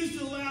refuse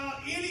to allow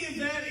any of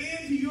that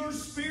into your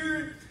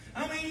spirit.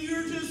 I mean,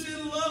 you're just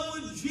in love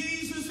with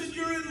Jesus, and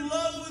you're in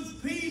love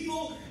with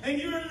people, and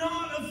you're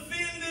not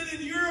offended,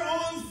 and you're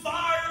on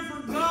fire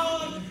for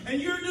God, and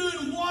you're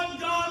doing what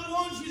God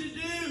wants you to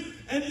do.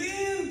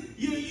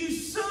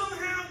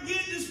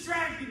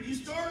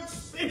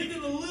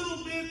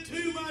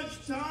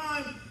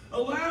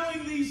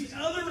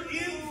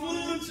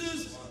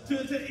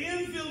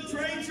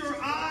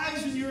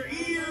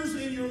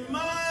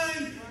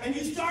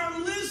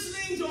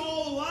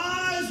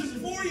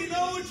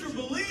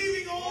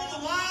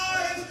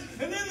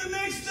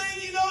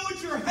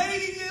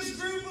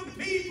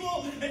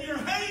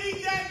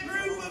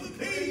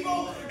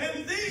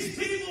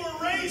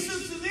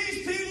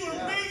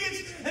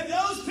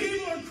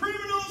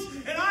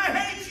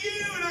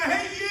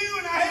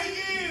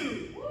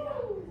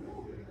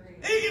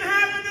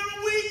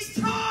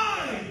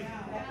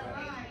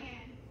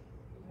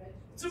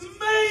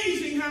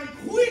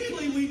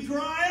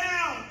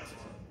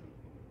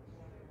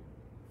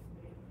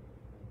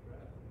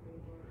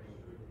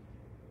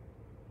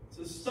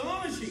 It's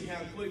astonishing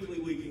how quickly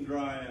we can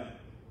dry out.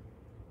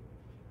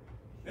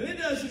 And it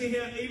doesn't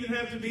even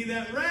have to be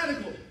that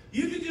radical.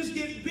 You can just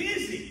get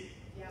busy.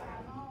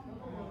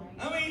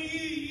 I mean,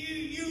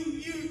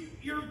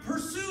 you're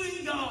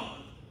pursuing God.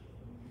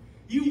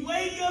 You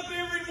wake up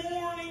every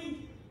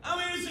morning. I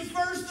mean, it's the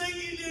first thing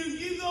you do.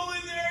 You go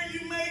in there,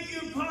 you make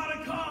you a pot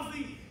of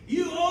coffee.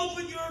 You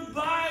open your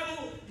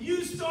Bible.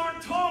 You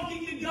start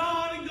talking to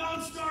God, and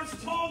God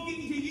starts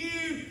talking to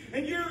you.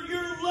 And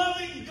you're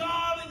loving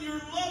God, and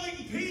you're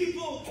loving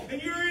people,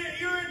 and you're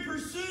in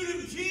pursuit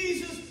of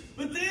Jesus.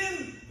 But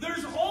then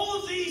there's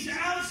all of these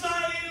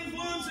outside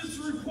influences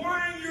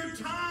requiring your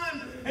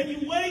time. And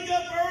you wake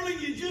up early,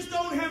 you just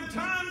don't have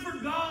time for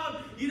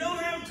God. You don't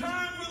have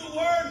time for the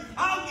Word.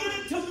 I'll get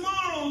it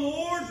tomorrow,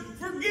 Lord.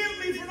 Forgive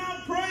me for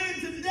not praying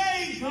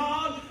today,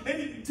 God.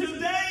 And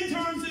today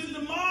turns into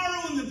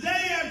tomorrow, and the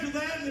day after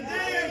that, and the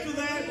day after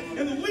that,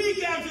 and the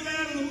week after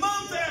that, and the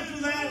month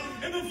after that.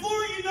 And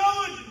before you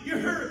know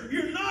it,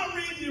 you're not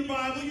reading your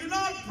Bible, you're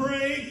not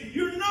praying,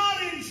 you're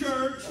not in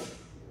church.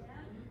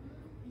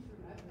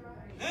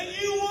 And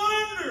you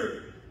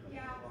wonder,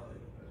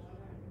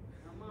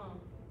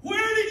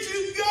 where did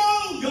you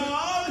go,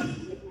 God?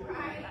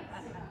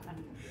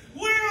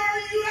 Where are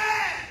you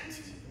at?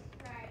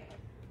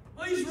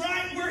 Well, he's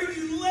right where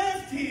you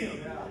left him.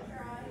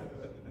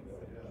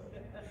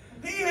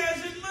 He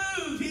hasn't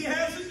moved. He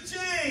hasn't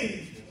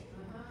changed.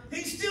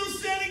 He's still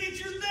sitting at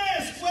your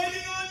desk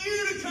waiting on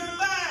you to come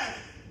back.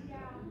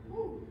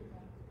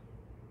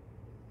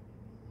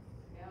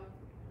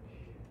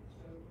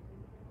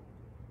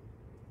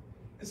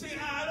 And see,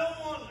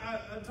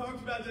 I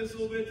talked about this a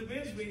little bit at the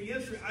men's meeting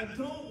yesterday. I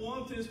don't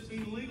want this to be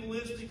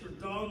legalistic or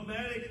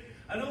dogmatic.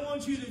 I don't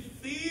want you to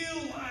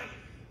feel like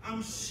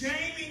I'm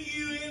shaming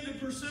you into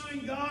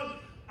pursuing God.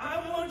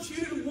 I want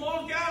you to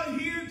walk out of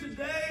here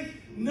today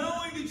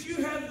knowing that you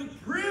have the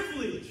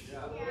privilege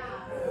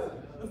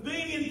of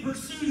being in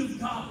pursuit of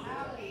God.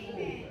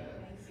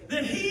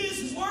 That He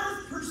is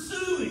worth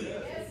pursuing.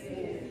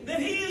 That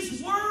He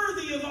is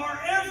worthy of our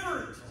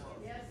effort.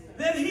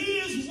 That He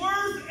is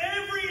worth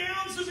every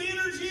ounce of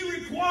energy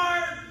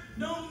required,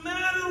 no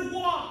matter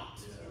what.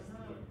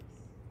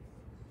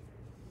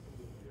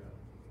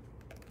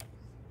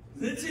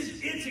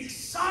 It's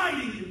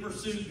exciting to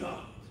pursue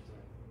God.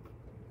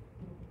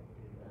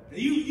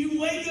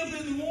 You wake up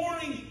in the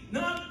morning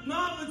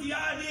not with the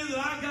idea that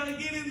I got to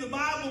get in the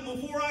Bible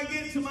before I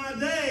get to my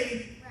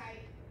day.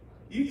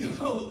 You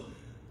go,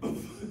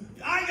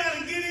 I got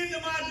to get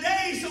into my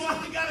day, so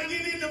I got to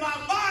get into my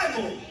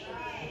Bible.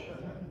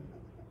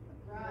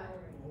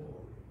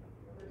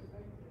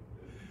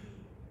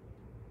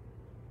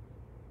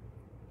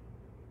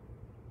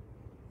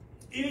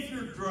 If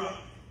you're dry,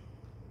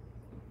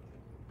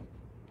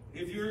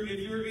 if you're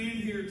in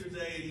here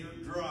today and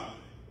you're dry,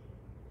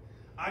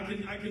 I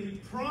can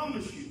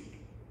promise you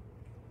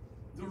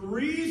the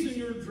reason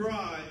you're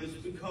dry is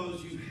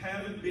because you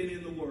haven't been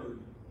in the Word.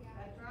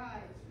 That's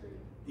right.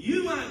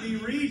 You might be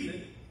reading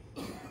it.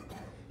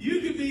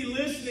 You could be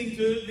listening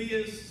to it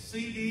via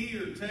CD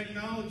or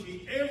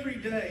technology every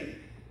day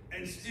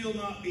and still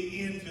not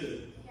be into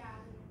it.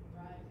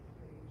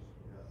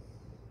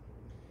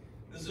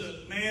 There's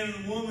a man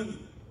and a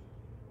woman,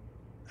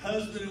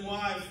 husband and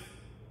wife,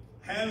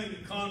 having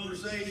a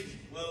conversation.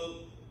 Well,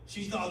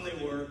 she thought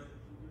they were.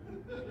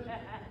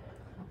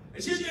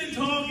 And she's been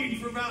talking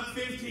for about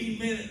 15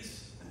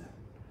 minutes.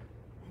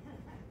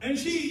 And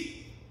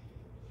she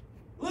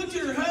looked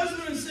at her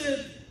husband and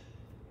said,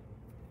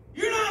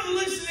 "You're not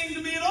listening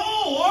to me at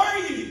all, are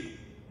you?"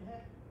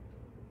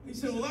 He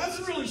said, "Well, that's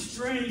a really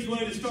strange way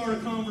to start a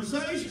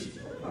conversation."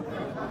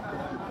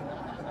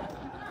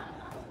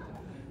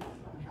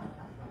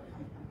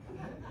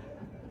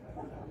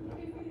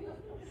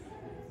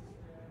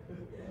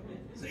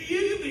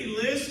 You could be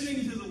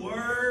listening to the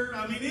Word.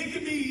 I mean, it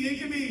could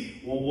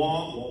be wah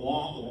wah wah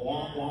wah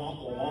wah wah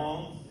wah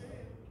wah.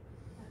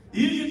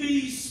 You could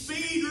be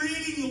speed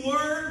reading the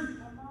Word.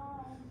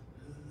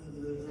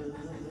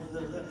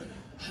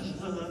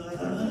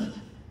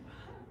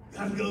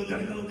 Gotta go,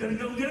 gotta go, gotta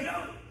go, gotta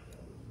go.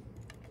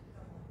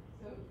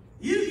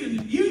 You can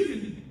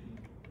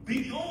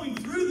be going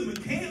through the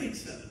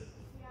mechanics of it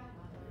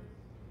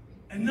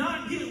and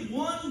not get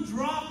one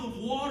drop of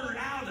water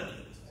out of it.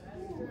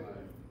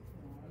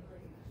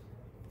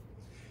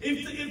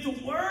 If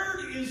the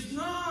Word is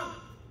not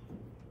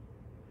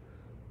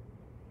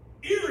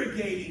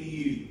irrigating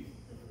you,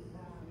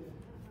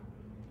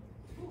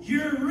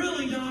 you're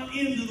really not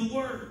into the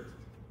Word.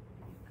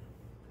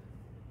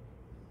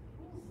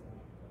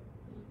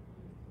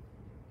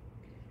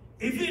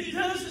 If it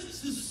doesn't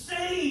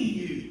sustain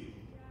you,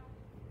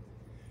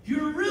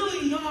 you're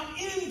really not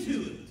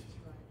into it.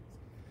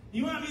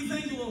 You might be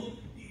thinking, well,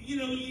 you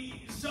know,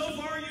 so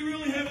far you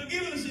really haven't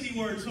given us any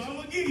Word, so I'm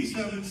going to give you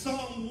something.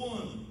 Psalm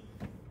 1.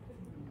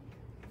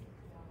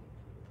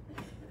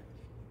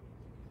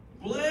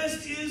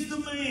 Blessed is the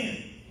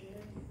man.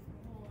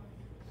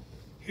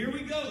 Here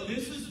we go.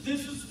 This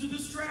is the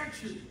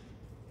distraction.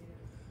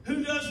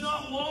 Who does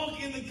not walk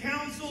in the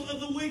counsel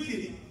of the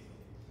wicked,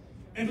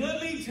 And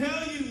let me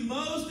tell you,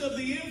 most of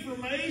the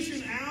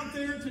information out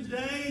there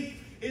today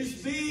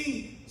is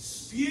being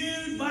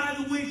spewed by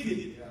the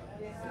wicked.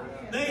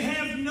 They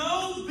have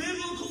no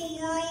biblical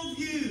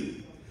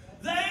worldview.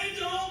 They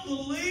don't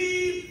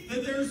believe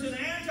that there's an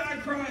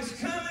Antichrist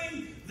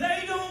coming.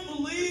 They don't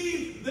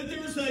believe that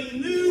there's a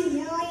new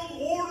world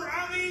order.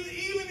 I mean,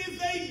 even if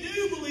they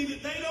do believe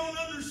it, they don't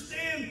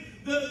understand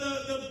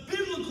the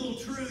biblical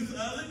truth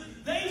of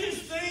it. They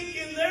just think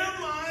in their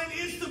mind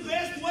it's the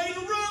best way to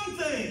run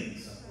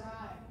things.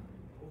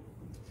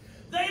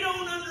 They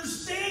don't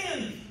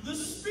understand the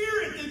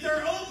spirit that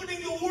they're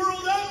opening the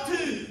world up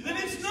to.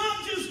 That it's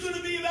not just going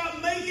to be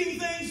about making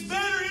things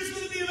better. It's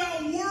going to be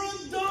about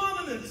world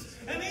dominance.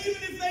 And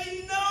even if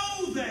they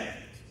know that,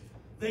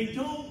 they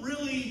don't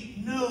really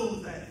know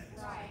that.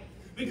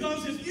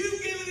 Because if you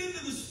give it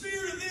into the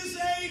spirit of this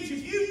age,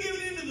 if you give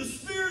it into the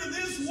spirit of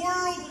this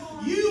world,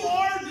 you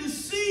are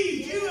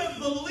deceived. You have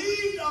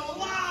believed a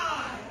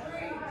lie.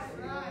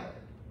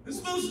 It's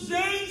the most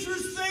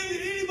dangerous thing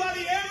that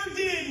anybody ever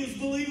did was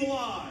believe a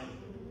lie.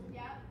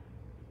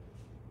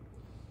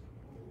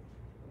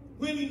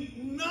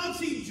 When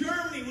Nazi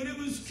Germany, when it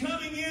was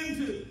coming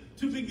into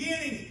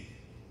beginning,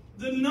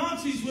 the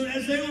Nazis,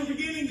 as they were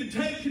beginning to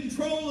take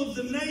control of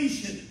the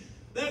nation,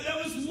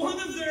 that was one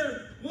of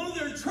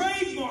their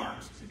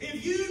trademarks.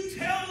 If you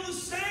tell the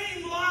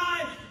same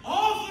lie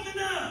often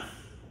enough,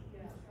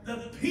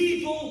 the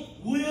people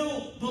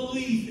will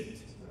believe it.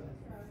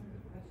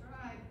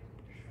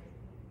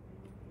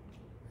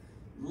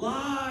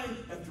 Lie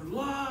after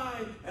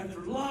lie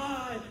after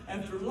lie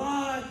after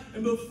lie,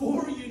 and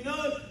before you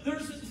know it,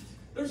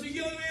 there's a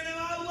young man, and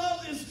I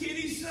love this kid.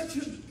 He's such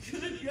a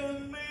good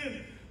young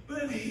man,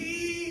 but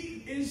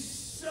he is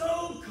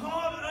so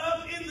caught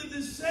up in the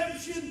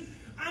deception.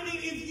 I mean,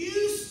 if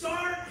you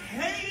start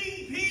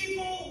hating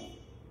people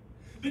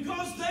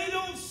because they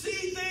don't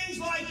see things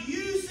like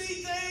you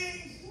see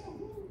things,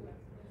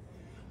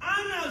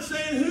 I'm not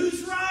saying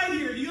who's right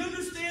here. Do you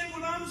understand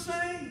what I'm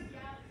saying?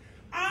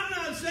 I'm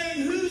not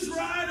saying who's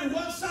right or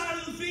what side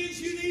of the fence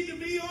you need to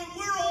be on.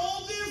 We're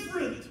all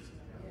different.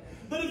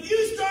 But if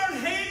you start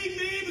hating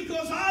me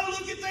because I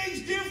look at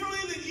things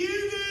differently than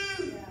you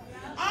do,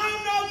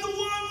 I'm not the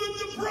one with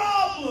the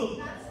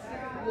problem.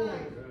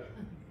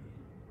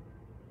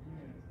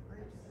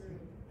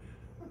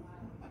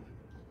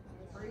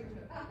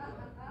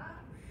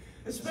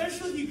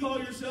 Especially if you call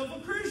yourself a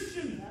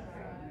Christian.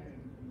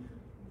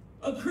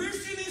 A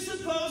Christian is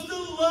supposed to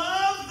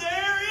love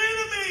their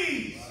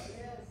enemies.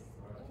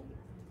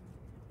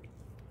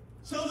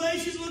 So they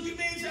should look at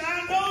me and say,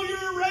 I know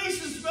you're a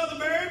racist, Brother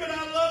Barry, but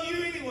I love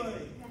you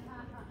anyway.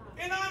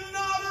 And I'm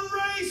not a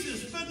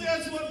racist, but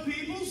that's what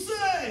people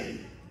say.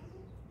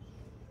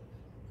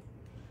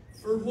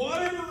 For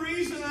whatever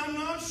reason, I'm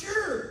not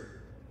sure.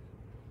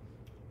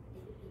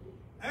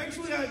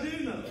 Actually, I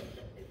do know.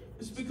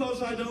 It's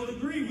because I don't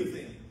agree with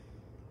them.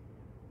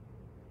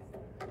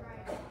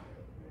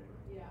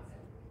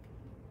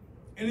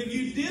 And if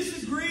you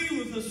disagree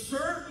with a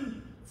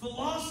certain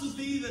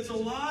philosophy that's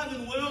alive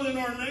and well in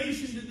our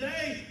nation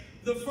today,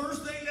 the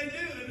first thing they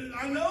do, and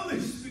I know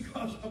this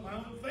because my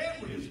own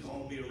family has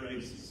called me a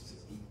racist.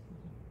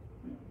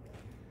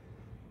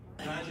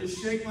 And I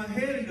just shake my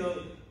head and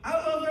go, I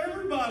love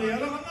everybody.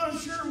 I'm not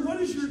sure, what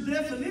is your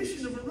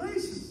definition of a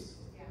racist?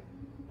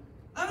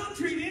 I don't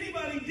treat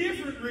anybody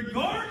different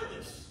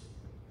regardless.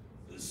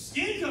 The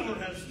skin color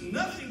has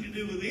nothing to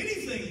do with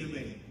anything to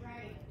me.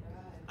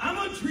 I'm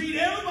going to treat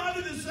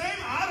everybody the same.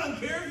 I don't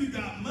care if you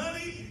got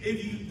money,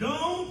 if you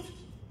don't.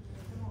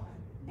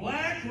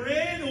 Black,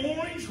 red,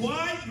 orange,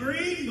 white,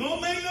 green,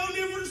 don't make no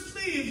difference to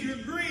me. If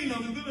you're green,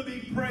 I'm going to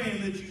be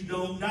praying that you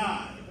don't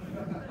die.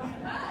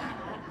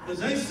 Because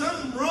there's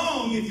something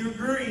wrong if you're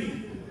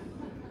green.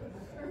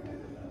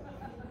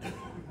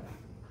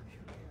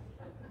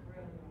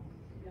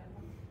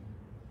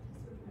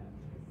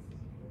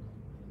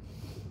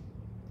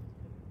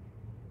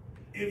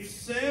 If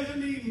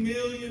 70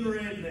 million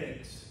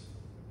rednecks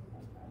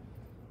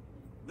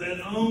that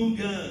own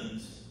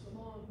guns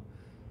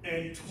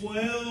and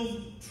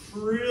 12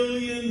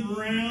 trillion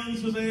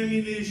rounds of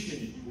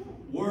ammunition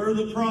were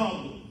the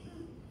problem,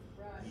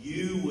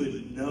 you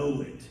would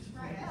know it.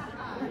 Makes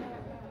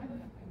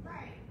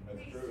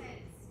sense.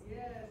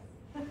 Yes.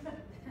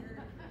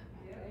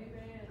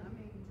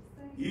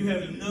 You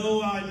have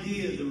no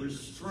idea the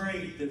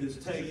restraint that is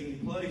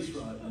taking place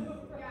right now.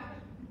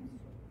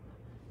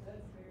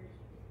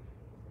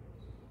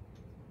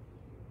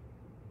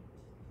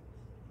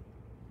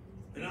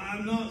 And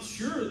I'm not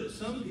sure that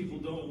some people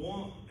don't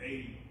want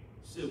a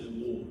civil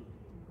war.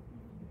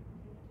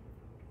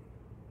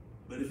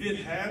 But if it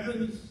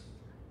happens,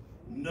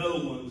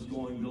 no one's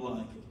going to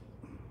like it.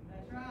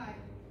 That's right.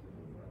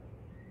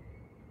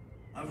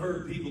 I've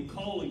heard people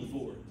calling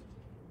for it.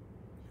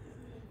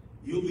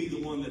 You'll be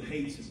the one that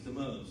hates it the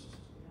most.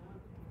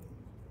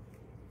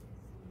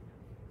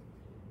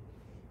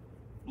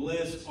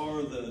 Blessed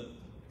are the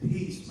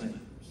peacemakers.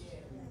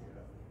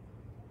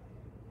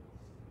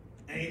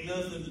 Ain't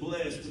nothing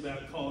blessed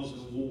about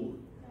causing war.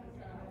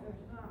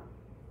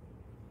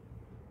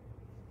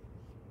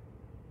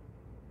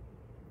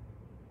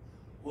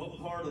 What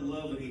part of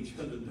loving each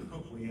other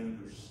don't we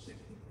understand?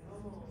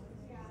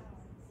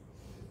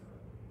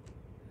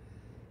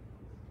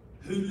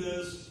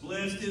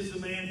 Blessed is the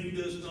man who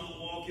does not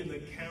walk in the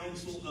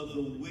counsel of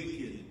the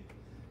wicked,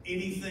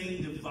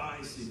 anything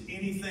divisive,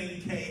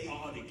 anything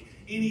chaotic,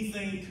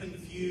 anything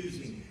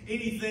confusing,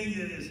 anything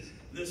that is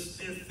the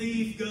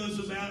thief goes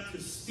about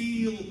to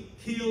steal,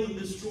 kill, and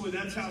destroy.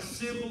 That's how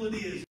simple it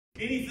is.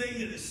 Anything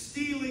that is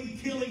stealing,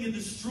 killing, and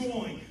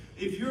destroying.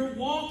 If you're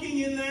walking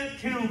in that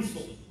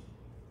counsel,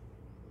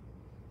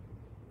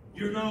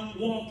 you're not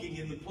walking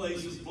in the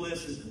place of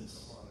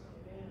blessedness.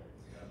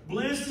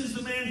 Blessed is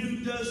the man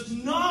who does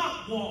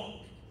not walk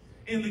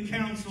in the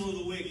counsel of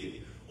the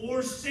wicked,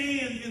 or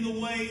stand in the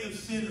way of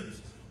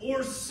sinners,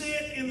 or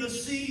sit in the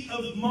seat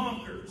of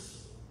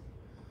mockers.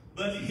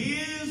 But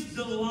his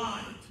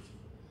delight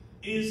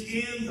is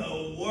in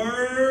the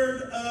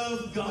Word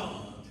of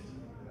God.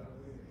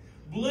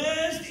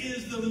 Blessed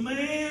is the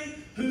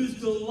man whose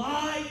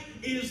delight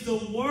is the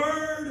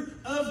Word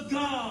of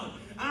God.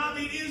 I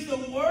mean, is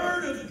the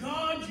Word of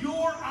God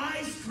your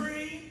ice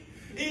cream?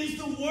 Is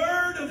the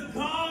Word of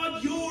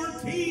God your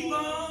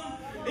T-bone?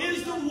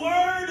 Is the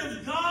Word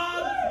of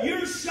God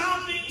your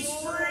shopping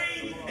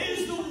spree?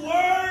 Is the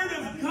Word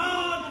of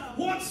God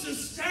what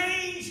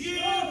sustains you?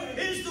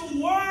 Is the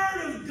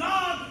Word of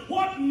God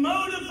what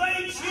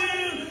motivates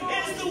you?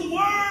 Is the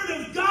Word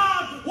of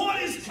God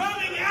what is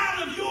coming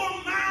out of your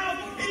mouth?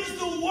 Is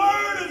the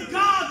Word of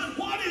God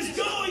what is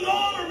going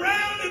on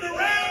around and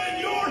around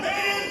in your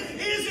head?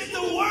 Is it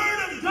the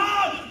Word of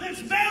God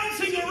that's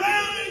bouncing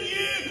around in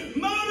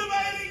you,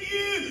 motivating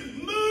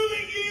you,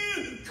 moving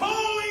you,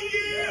 calling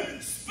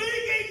you,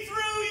 speaking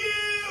through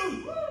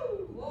you?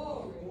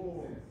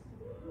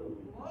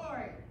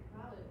 Glory.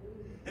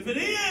 If it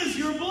is,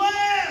 you're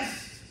blessed.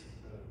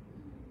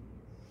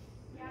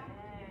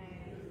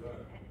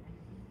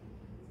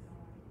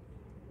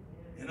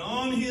 And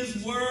on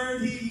His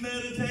Word He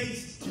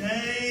meditates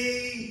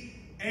day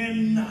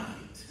and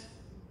night.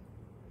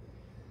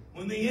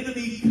 When the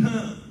enemy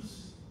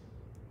comes,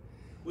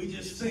 we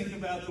just think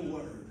about the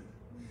Word.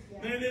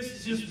 Man, this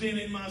has just been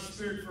in my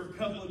spirit for a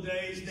couple of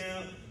days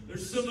now.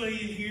 There's somebody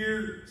in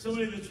here,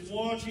 somebody that's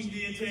watching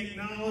via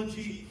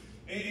technology.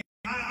 And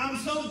I'm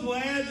so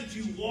glad that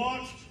you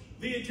watch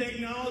via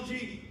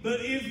technology.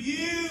 But if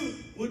you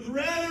would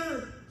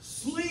rather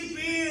sleep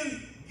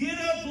in, get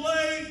up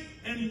late,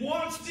 and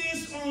watch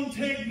this on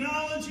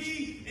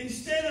technology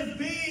instead of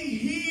being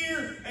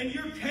here, and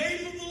you're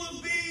capable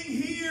of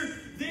being here,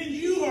 then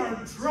you are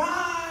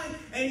dry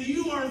and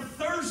you are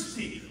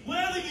thirsty.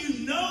 Whether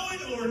you know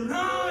it or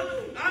not,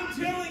 I'm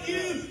telling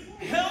you,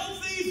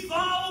 healthy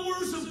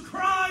followers of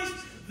Christ,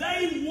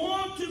 they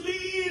want to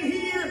be in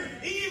here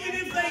even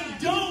if they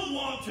don't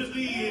want to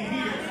be in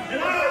here.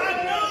 And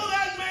I know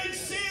that makes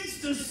sense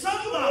to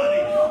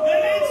somebody,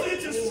 that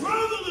it's a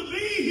struggle to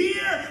be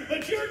here,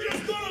 but you're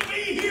just going to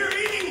be here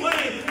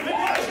anyway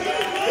because you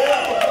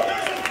know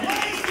there's a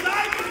place that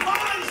I can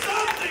find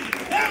something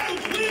that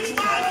will quench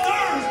my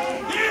thirst.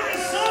 There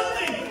is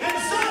something and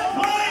some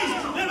place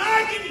that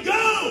I can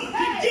go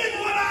to get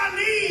what I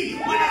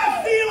need when I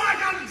feel like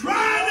I'm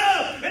dried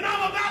up and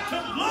I'm about to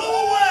blow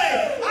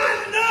away.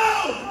 I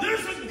know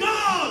there's a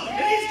God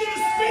and He's going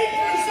to speak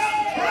through some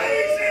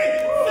crazy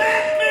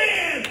fat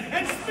man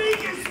and speak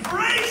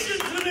inspiration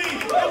to me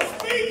and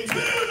speak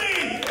to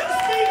me and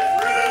speak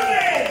through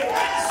me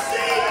and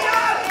see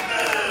God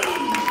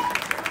move.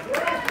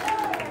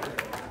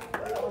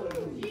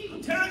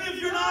 I'm telling you, if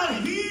you're not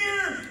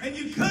here and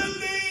you could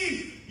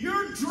be,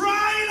 you're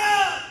drying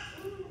up.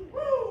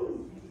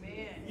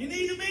 You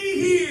need to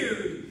be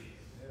here.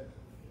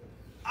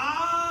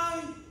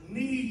 I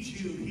need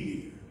you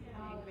here.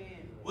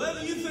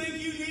 Whether you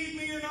think you need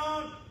me or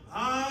not,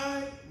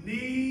 I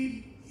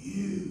need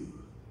you.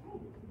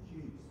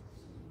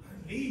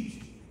 I need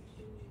you.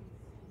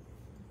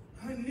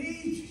 I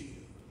need you.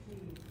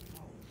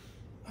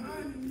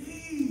 I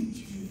need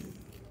you.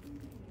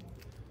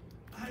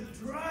 I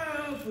dry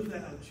up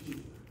without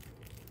you.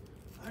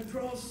 I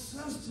draw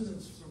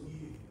sustenance from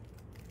you.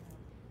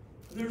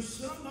 And there's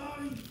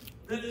somebody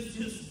that is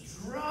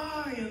just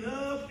drying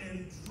up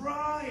and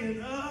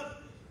drying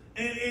up,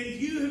 and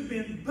you have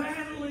been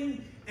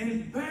battling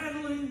and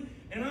battling.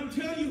 And I'm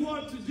telling you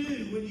what to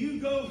do. When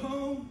you go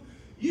home,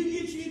 you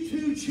get you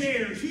 2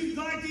 chairs. You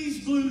like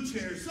these blue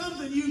chairs,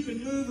 something you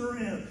can move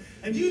around.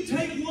 And you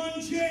take one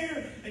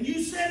chair and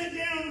you set it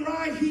down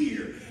right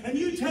here. And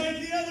you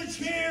take the other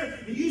chair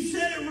and you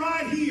set it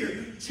right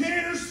here.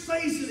 Chairs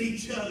facing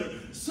each other.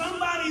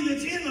 Somebody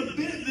that's in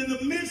the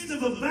midst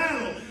of a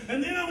battle.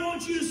 And then I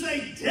want you to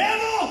say,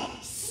 devil,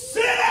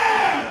 sit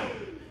down!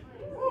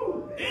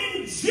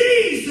 In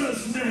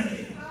Jesus'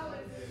 name.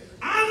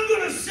 I'm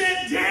going to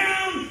sit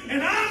down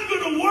and I'm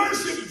going to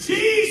worship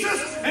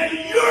Jesus and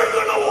you're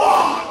going to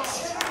watch.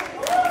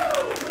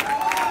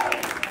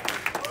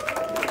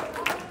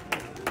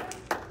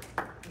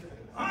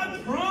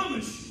 I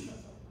promise you,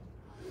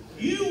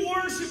 you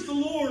worship the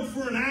Lord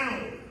for an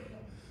hour.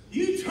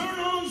 You turn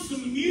on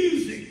some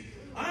music.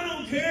 I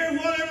don't care,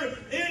 whatever.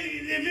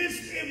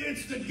 If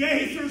it's the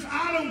Gaithers.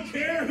 I don't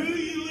care who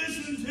you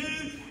listen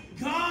to.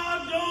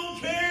 God don't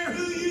care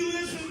who you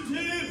listen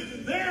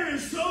to. There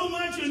is so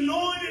much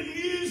anointed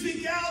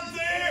music out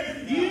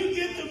there. You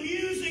get the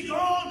music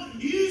on.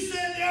 You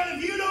sit down.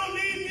 If you don't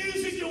need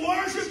music to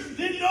worship,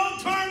 then don't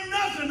turn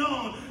nothing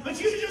on.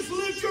 But you just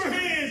lift your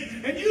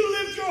hands and you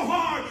lift your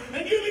heart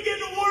and you begin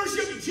to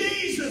worship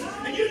Jesus.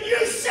 And you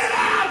sit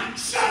down,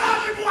 shut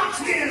up and watch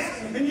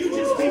this. And you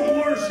just keep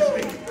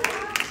worshiping.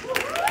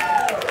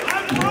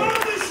 I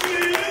promise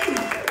you,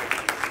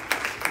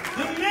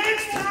 the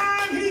next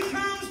time he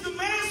comes to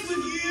mess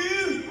with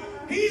you,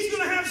 he's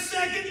going to have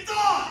second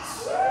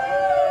thoughts.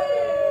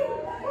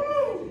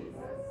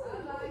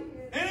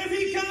 And if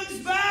he comes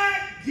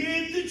back,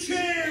 get the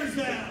chairs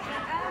out.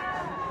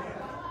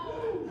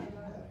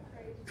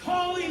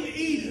 Call him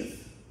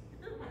Edith.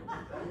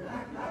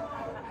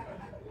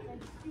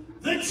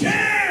 The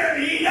chair,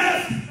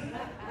 Edith!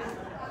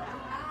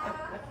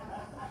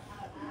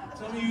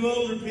 Some of you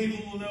older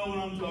people will know what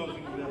I'm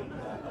talking about.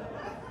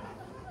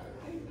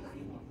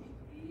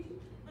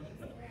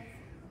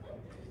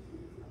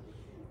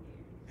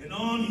 And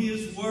on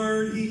his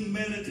word he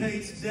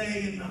meditates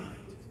day and night.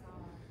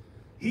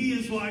 He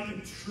is like a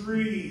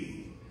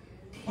tree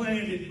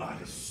planted by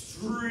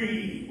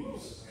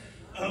streams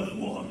of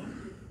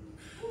water,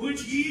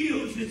 which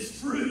yields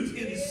its fruit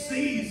in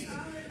season,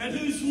 and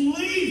whose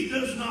leaf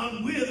does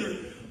not wither.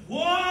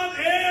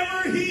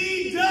 Whatever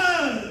he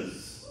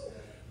does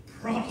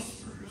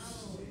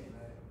prospers.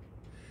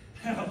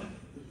 Hallelujah.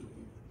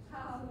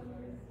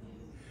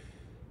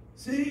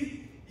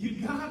 See,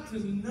 you got to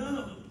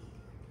know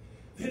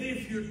that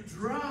if you're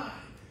dry,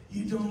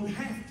 you don't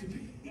have to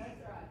be. That's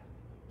right.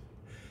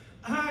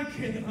 I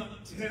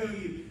cannot tell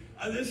you,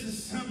 this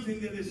is something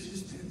that has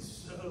just been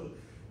so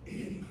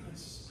in my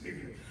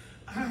spirit.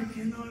 I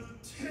cannot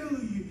tell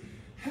you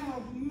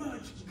how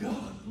much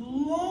God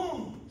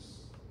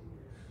longs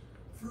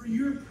for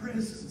your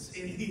presence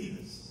in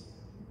His.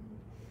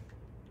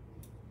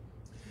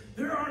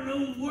 There are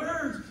no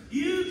words.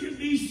 You can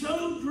be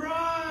so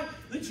dry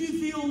that you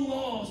feel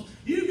lost.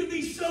 You can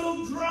be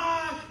so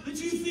dry that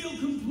you feel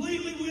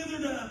completely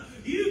withered up.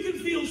 You can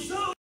feel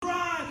so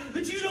dry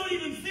that you don't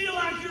even feel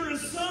like you're a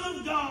son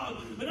of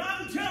God. But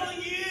I'm telling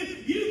you,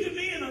 you can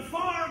be in a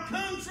far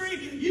country.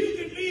 You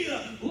can be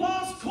a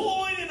lost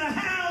coin in a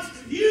house.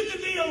 You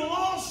can be a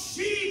lost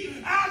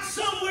sheep out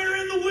somewhere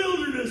in the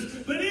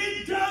wilderness. But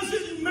it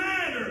doesn't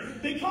matter,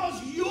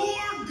 because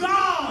your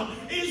God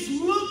is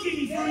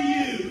looking for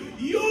you.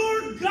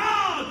 Your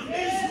God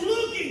is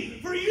looking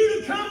for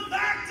you to come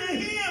back to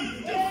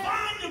Him, to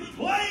find a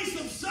place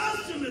of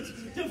sustenance,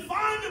 to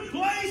find a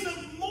place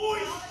of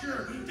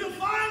moisture, to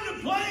find a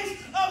place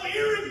of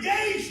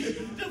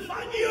irrigation, to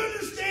find, you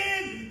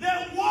understand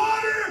that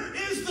water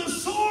is the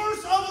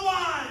source of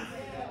life.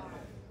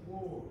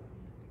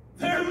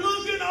 They're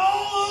looking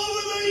all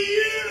over the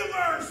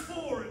universe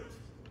for it.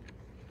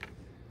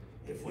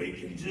 If we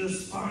can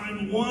just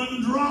find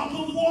one drop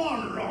of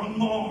water on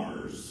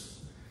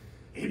Mars,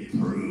 it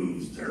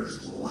proves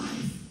there's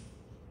life.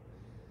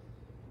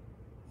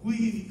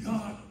 We've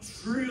got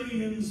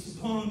trillions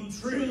upon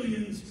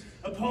trillions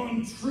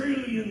upon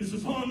trillions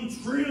upon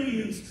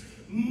trillions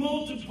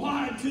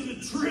multiplied to the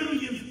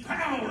trillionth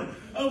power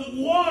of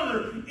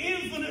water,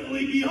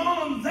 infinitely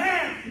beyond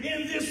that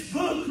in this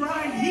book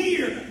right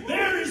here.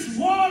 There is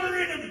water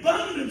in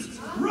abundance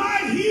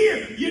right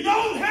here. You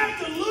don't have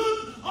to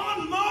look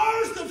on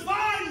Mars to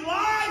find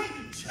life.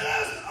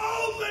 Just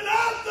open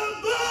up the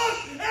book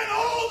and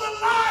all the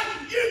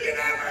life you can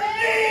ever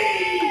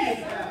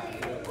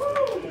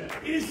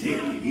need is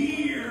in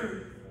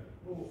here.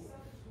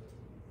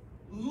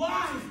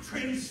 Life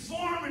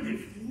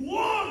transformative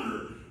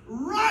water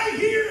right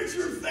here at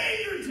your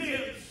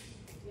fingertips.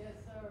 Yes,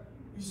 sir.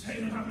 You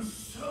say, but I'm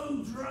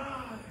so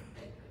dry.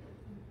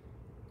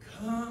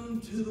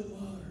 Come to the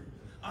water.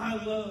 I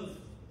love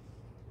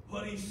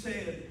what he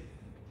said.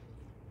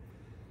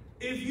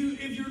 If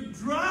you're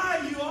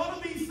dry, you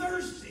ought to be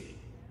thirsty.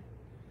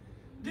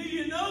 Do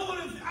you know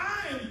what if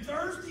I am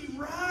thirsty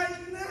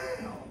right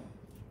now?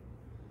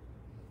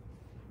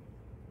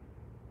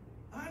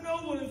 I know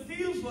what it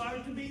feels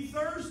like to be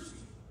thirsty.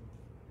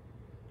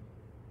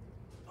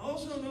 I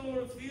also know what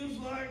it feels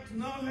like to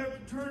not have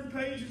to turn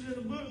pages in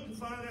a book to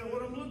find out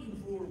what I'm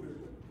looking for.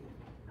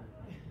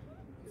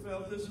 I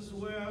felt this is the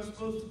way I was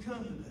supposed to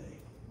come today.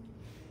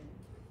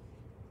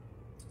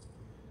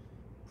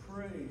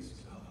 Praise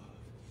God.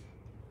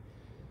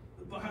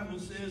 The Bible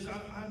says,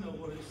 I know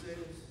what it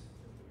says.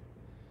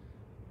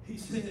 He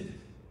said,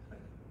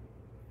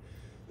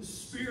 the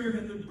Spirit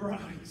and the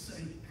bride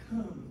say,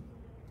 come.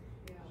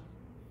 Yeah.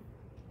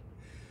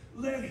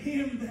 Let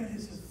him that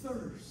is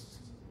athirst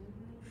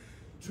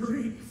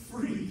drink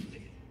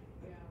freely.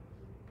 Yeah.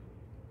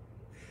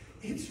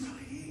 It's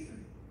right here.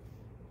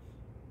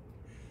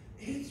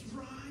 It's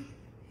right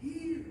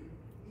here.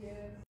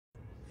 Yes.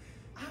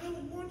 I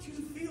don't want you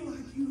to feel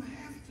like you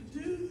have to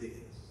do this.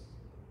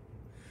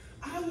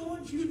 I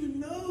want you to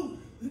know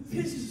that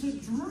this is a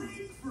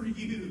drink for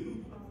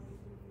you.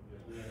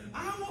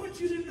 I want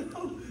you to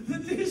know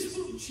that this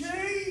will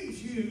change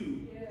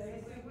you. Yes,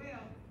 it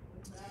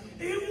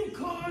will. It will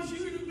cause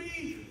you to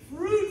be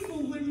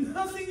fruitful when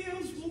nothing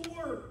else will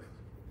work.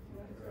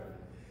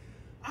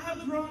 I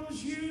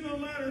promise you, no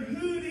matter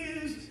who it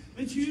is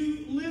that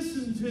you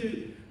listen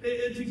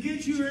to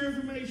get your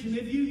information,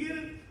 if you get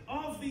it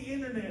off the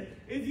internet,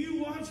 if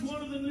you watch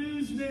one of the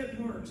news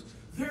networks,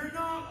 they're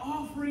not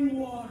offering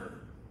water.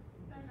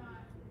 They're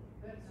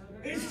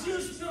not. It's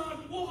just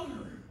not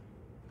water.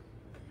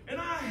 And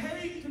I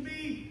hate to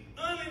be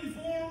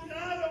uninformed.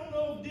 I don't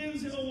know if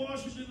Denzel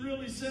Washington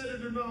really said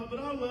it or not, but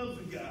I love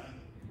the guy.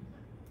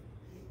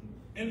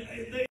 And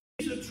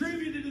he's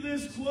attributed to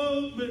this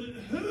quote, but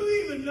who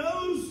even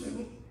knows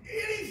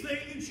anything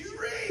that you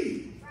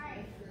read?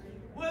 Right.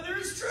 Whether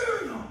it's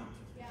true or not.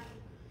 Yeah.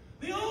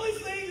 The only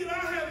thing that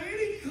I have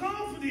any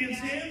confidence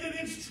in that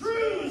it's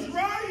true is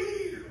right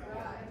here.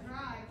 That's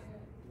right.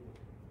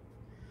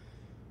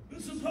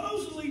 But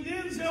supposedly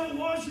Denzel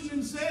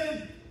Washington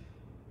said,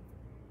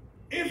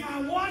 if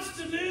I watch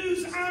the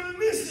news, I'm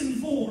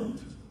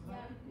misinformed.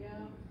 Yeah.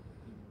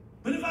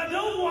 But if I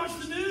don't watch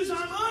the news,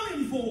 I'm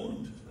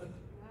uninformed.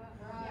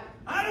 Right.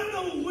 I don't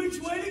know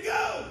which way to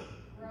go.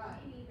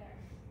 Right. Me neither.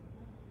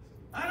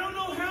 I don't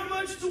know how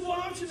much to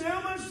watch and how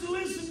much to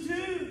listen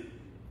to.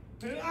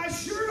 And I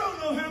sure don't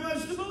know how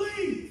much to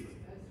believe.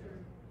 That's true.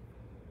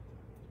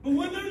 But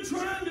when they're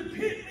trying to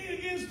pit me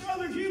against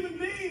other human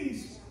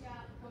beings, Yeah.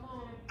 Come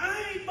on.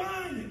 I ain't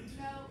buying it.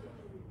 No.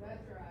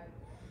 That's right.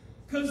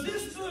 Because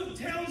this book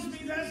tells me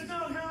that's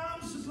not how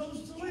I'm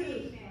supposed to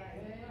live. Yeah,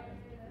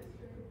 that's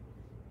true.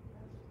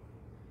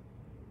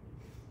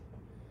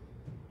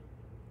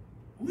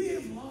 We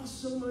have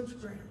lost so much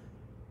ground.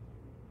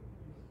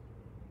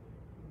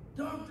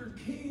 Dr.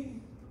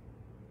 King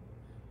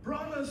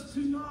brought us to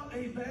not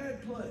a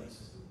bad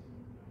place.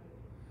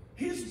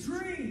 His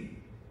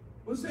dream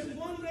was that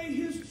one day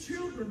his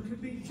children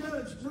could be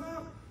judged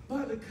not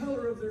by the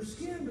color of their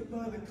skin, but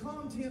by the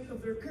content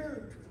of their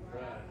character.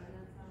 Right.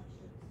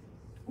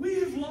 We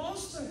have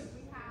lost that.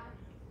 We have.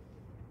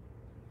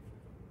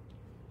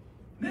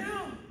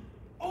 Now,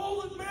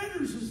 all that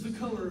matters is the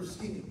color of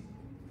skin.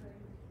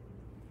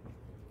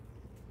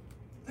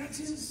 That's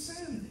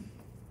insanity.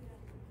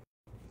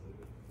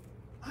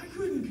 I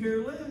couldn't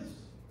care less.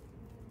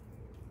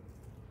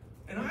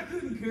 And I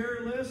couldn't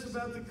care less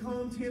about the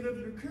content of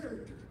your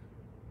character.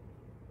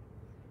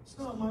 It's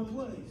not my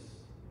place.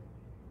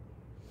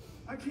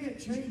 I can't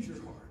change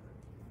your heart.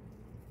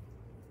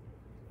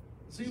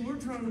 See, we're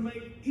trying to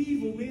make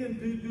evil men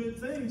do good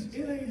things.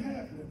 It ain't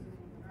happening.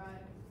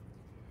 Right.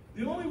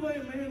 The only way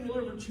a man will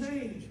ever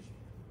change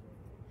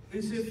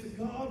is if the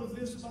God of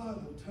this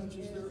Bible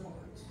touches their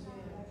hearts.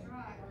 That's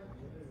right.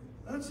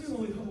 That's the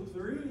only hope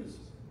there is.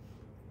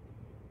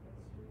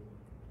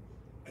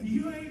 And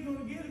you ain't going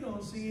to get it on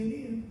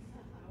CNN.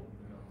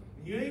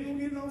 You ain't going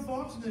to get it on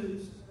Fox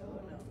News.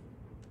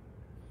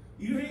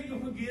 You ain't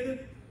going to get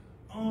it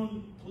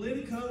on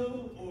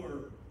Politico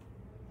or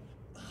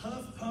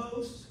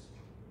HuffPost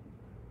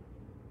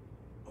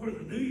or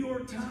the New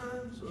York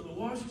Times or the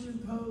Washington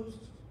Post.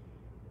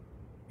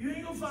 You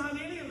ain't going to find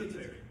any of it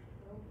there.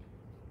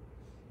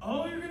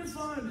 All you're going to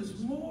find is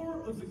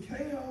more of the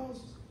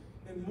chaos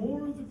and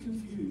more of the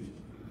confusion.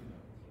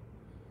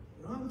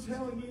 And I'm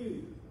telling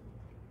you,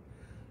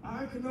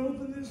 I can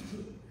open this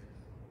book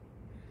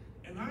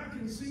and I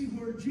can see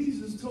where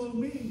Jesus told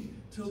me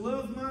to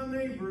love my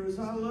neighbor as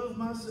I love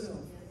myself.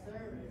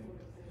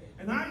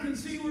 And I can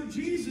see where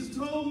Jesus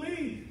told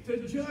me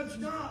to judge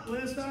not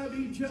lest I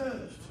be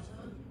judged.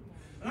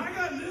 And I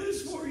got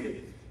news for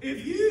you.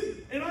 If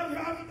you, and I've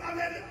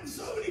had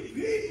so many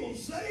people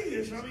say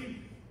this, I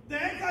mean, they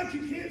act like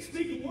you can't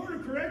speak a word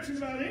of correction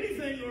about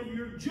anything or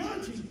you're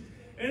judging.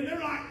 And they're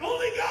like,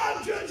 only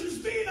God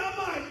judges me. And I'm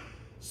like,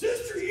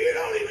 sister, you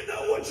don't even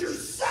know what you're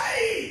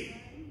saying.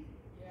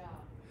 Yeah.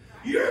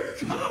 You're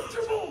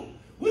comfortable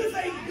with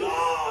a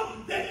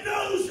God that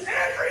knows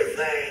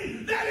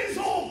everything, that is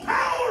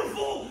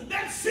all-powerful,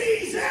 that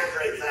sees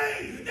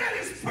everything, that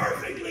is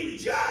perfectly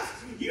just.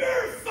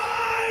 You're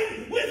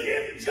fine with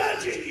Him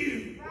judging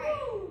you.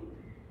 Right.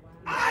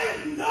 I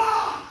am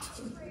not.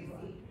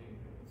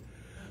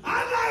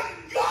 I'm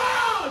like,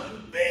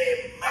 God,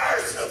 be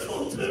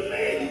merciful to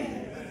me.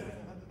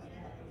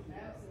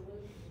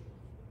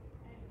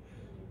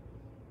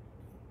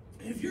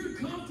 If you're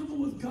comfortable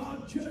with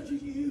God judging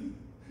you,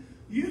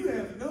 you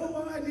have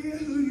no idea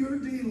who you're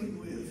dealing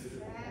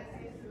with.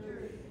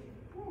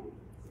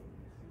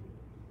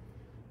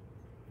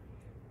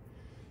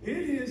 It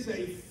is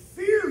a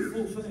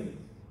fearful thing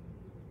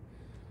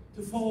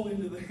to fall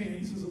into the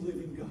hands of the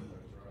living God.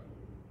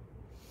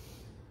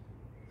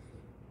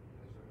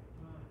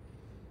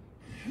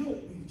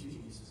 Help me,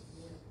 Jesus.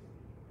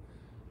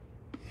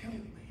 Help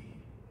me.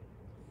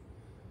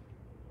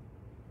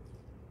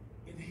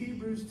 In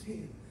Hebrews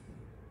 10,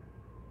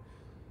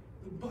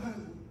 the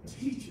Bible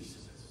teaches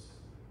us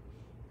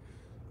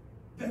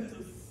that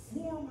the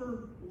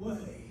former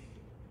way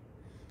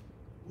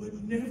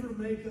would never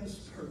make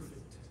us perfect.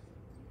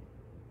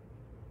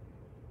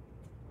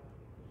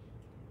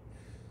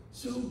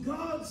 So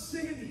God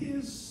sent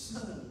his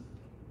Son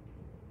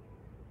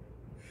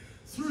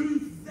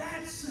through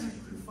that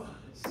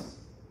sacrifice.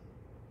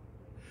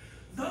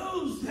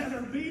 Those that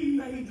are being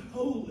made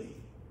holy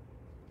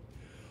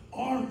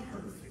are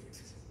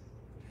perfect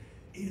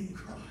in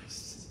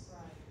Christ.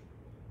 Right.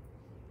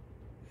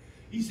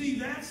 You see,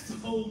 that's the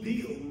whole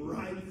deal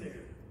right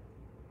there.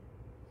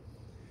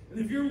 And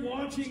if you're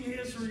watching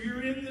this or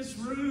you're in this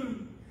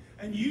room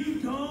and you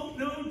don't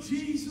know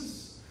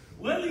Jesus,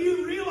 whether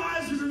you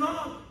realize it or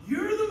not,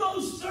 you're the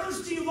most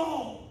thirsty of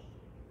all.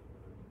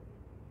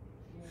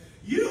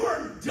 You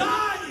are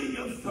dying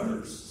of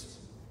thirst.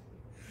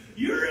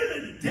 You're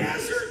in a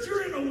desert.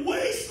 You're in a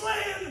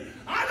wasteland.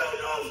 I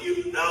don't know if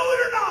you know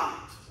it or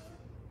not.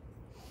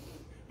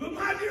 But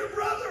my dear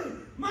brother,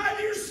 my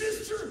dear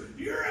sister,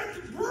 you're at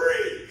the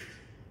brink.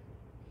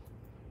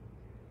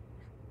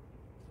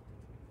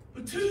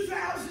 But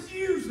 2,000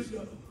 years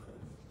ago,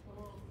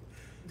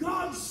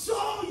 God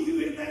saw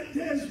you in that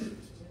desert.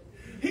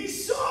 He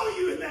saw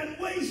you in that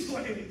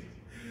wasteland.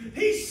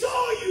 He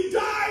saw you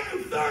dying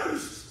of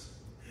thirst.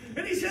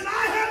 And he said,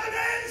 I have an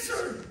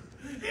answer.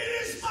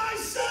 It is my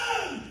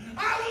Son.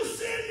 I will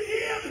send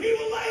him. He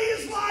will lay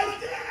his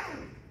life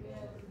down.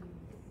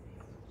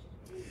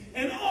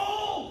 And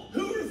all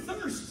who are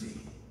thirsty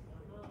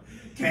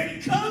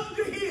can come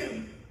to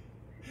him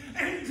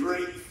and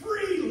drink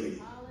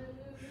freely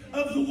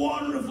of the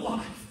water of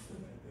life.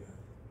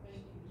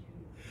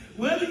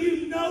 Whether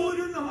you know it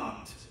or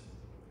not.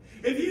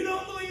 If you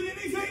don't believe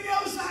anything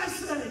else I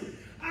say,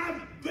 I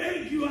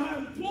beg you, I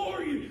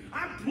implore you,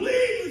 I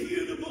plead with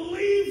you to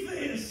believe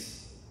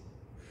this.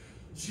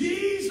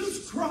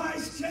 Jesus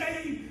Christ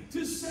came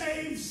to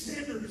save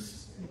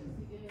sinners.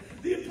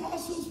 The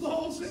Apostle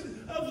Paul said,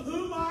 of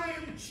whom I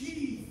am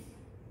chief.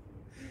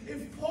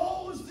 If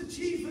Paul was the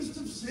chiefest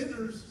of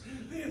sinners,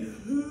 then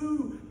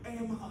who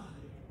am I?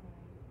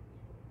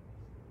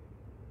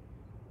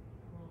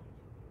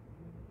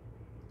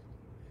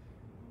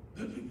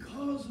 But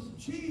because of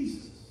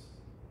Jesus,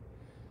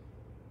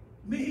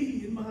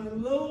 me in my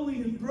lowly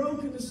and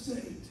broken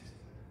estate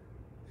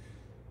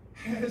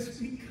has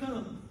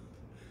become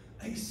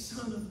a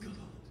son of God.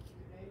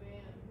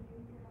 Amen.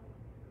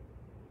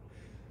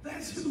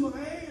 That's who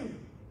I am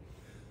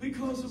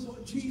because of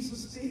what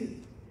Jesus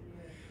did.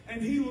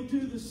 And he will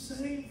do the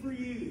same for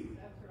you.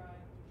 That's right.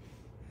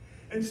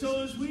 And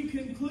so as we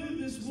conclude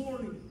this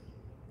morning,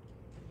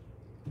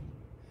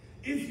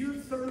 if you're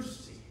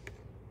thirsty,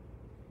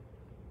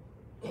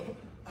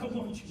 I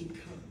want you to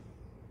come.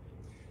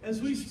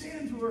 As we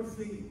stand to our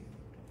feet,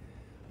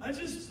 I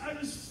just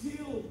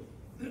feel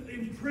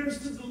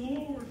impressed of the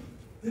Lord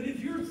that if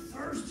you're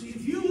thirsty,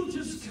 if you will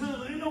just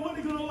come, ain't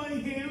nobody going to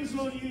lay hands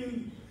on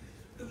you.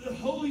 The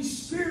Holy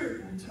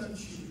Spirit will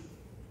touch you.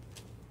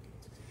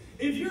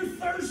 If you're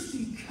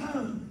thirsty,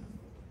 come.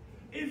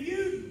 If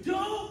you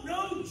don't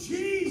know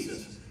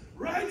Jesus,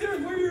 right there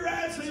where you're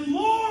at, say,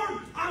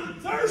 Lord, I'm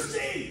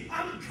thirsty.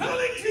 I'm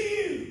coming to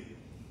you.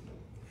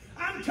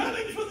 I'm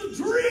coming for the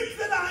drink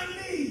that I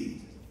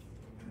need.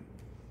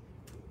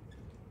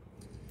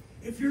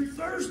 If you're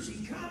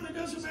thirsty, come. It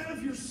doesn't matter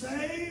if you're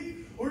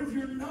saved or if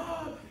you're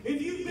not.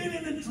 If you've been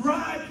in a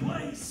dry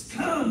place,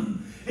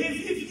 come.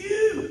 If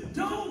you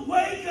don't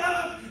wake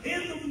up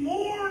in the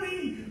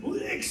morning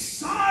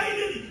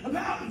excited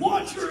about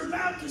what you're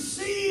about to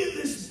see in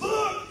this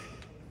book,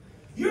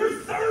 you're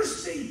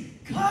thirsty,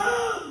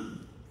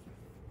 come.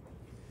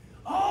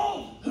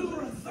 All who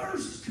are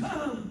athirst,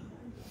 come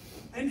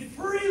and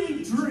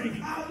freely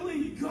drink. I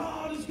believe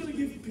God is going to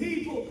give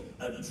people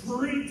a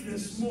drink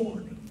this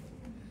morning.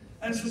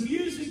 As the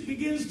music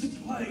begins to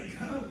play,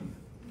 come.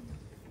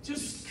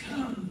 Just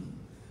come.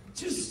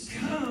 Just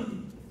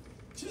come.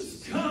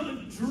 Just come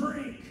and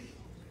drink.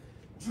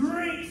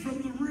 Drink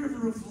from the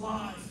river of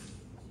life.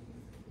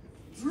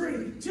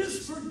 Drink.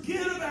 Just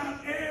forget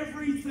about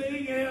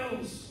everything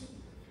else.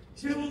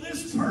 You say, well,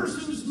 this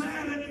person's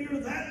mad at me,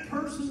 or that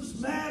person's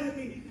mad at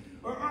me,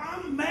 or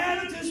I'm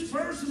mad at this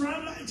person, or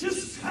I'm not.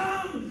 Just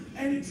come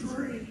and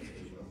drink.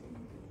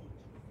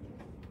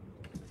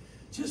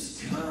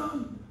 Just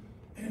come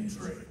and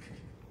drink.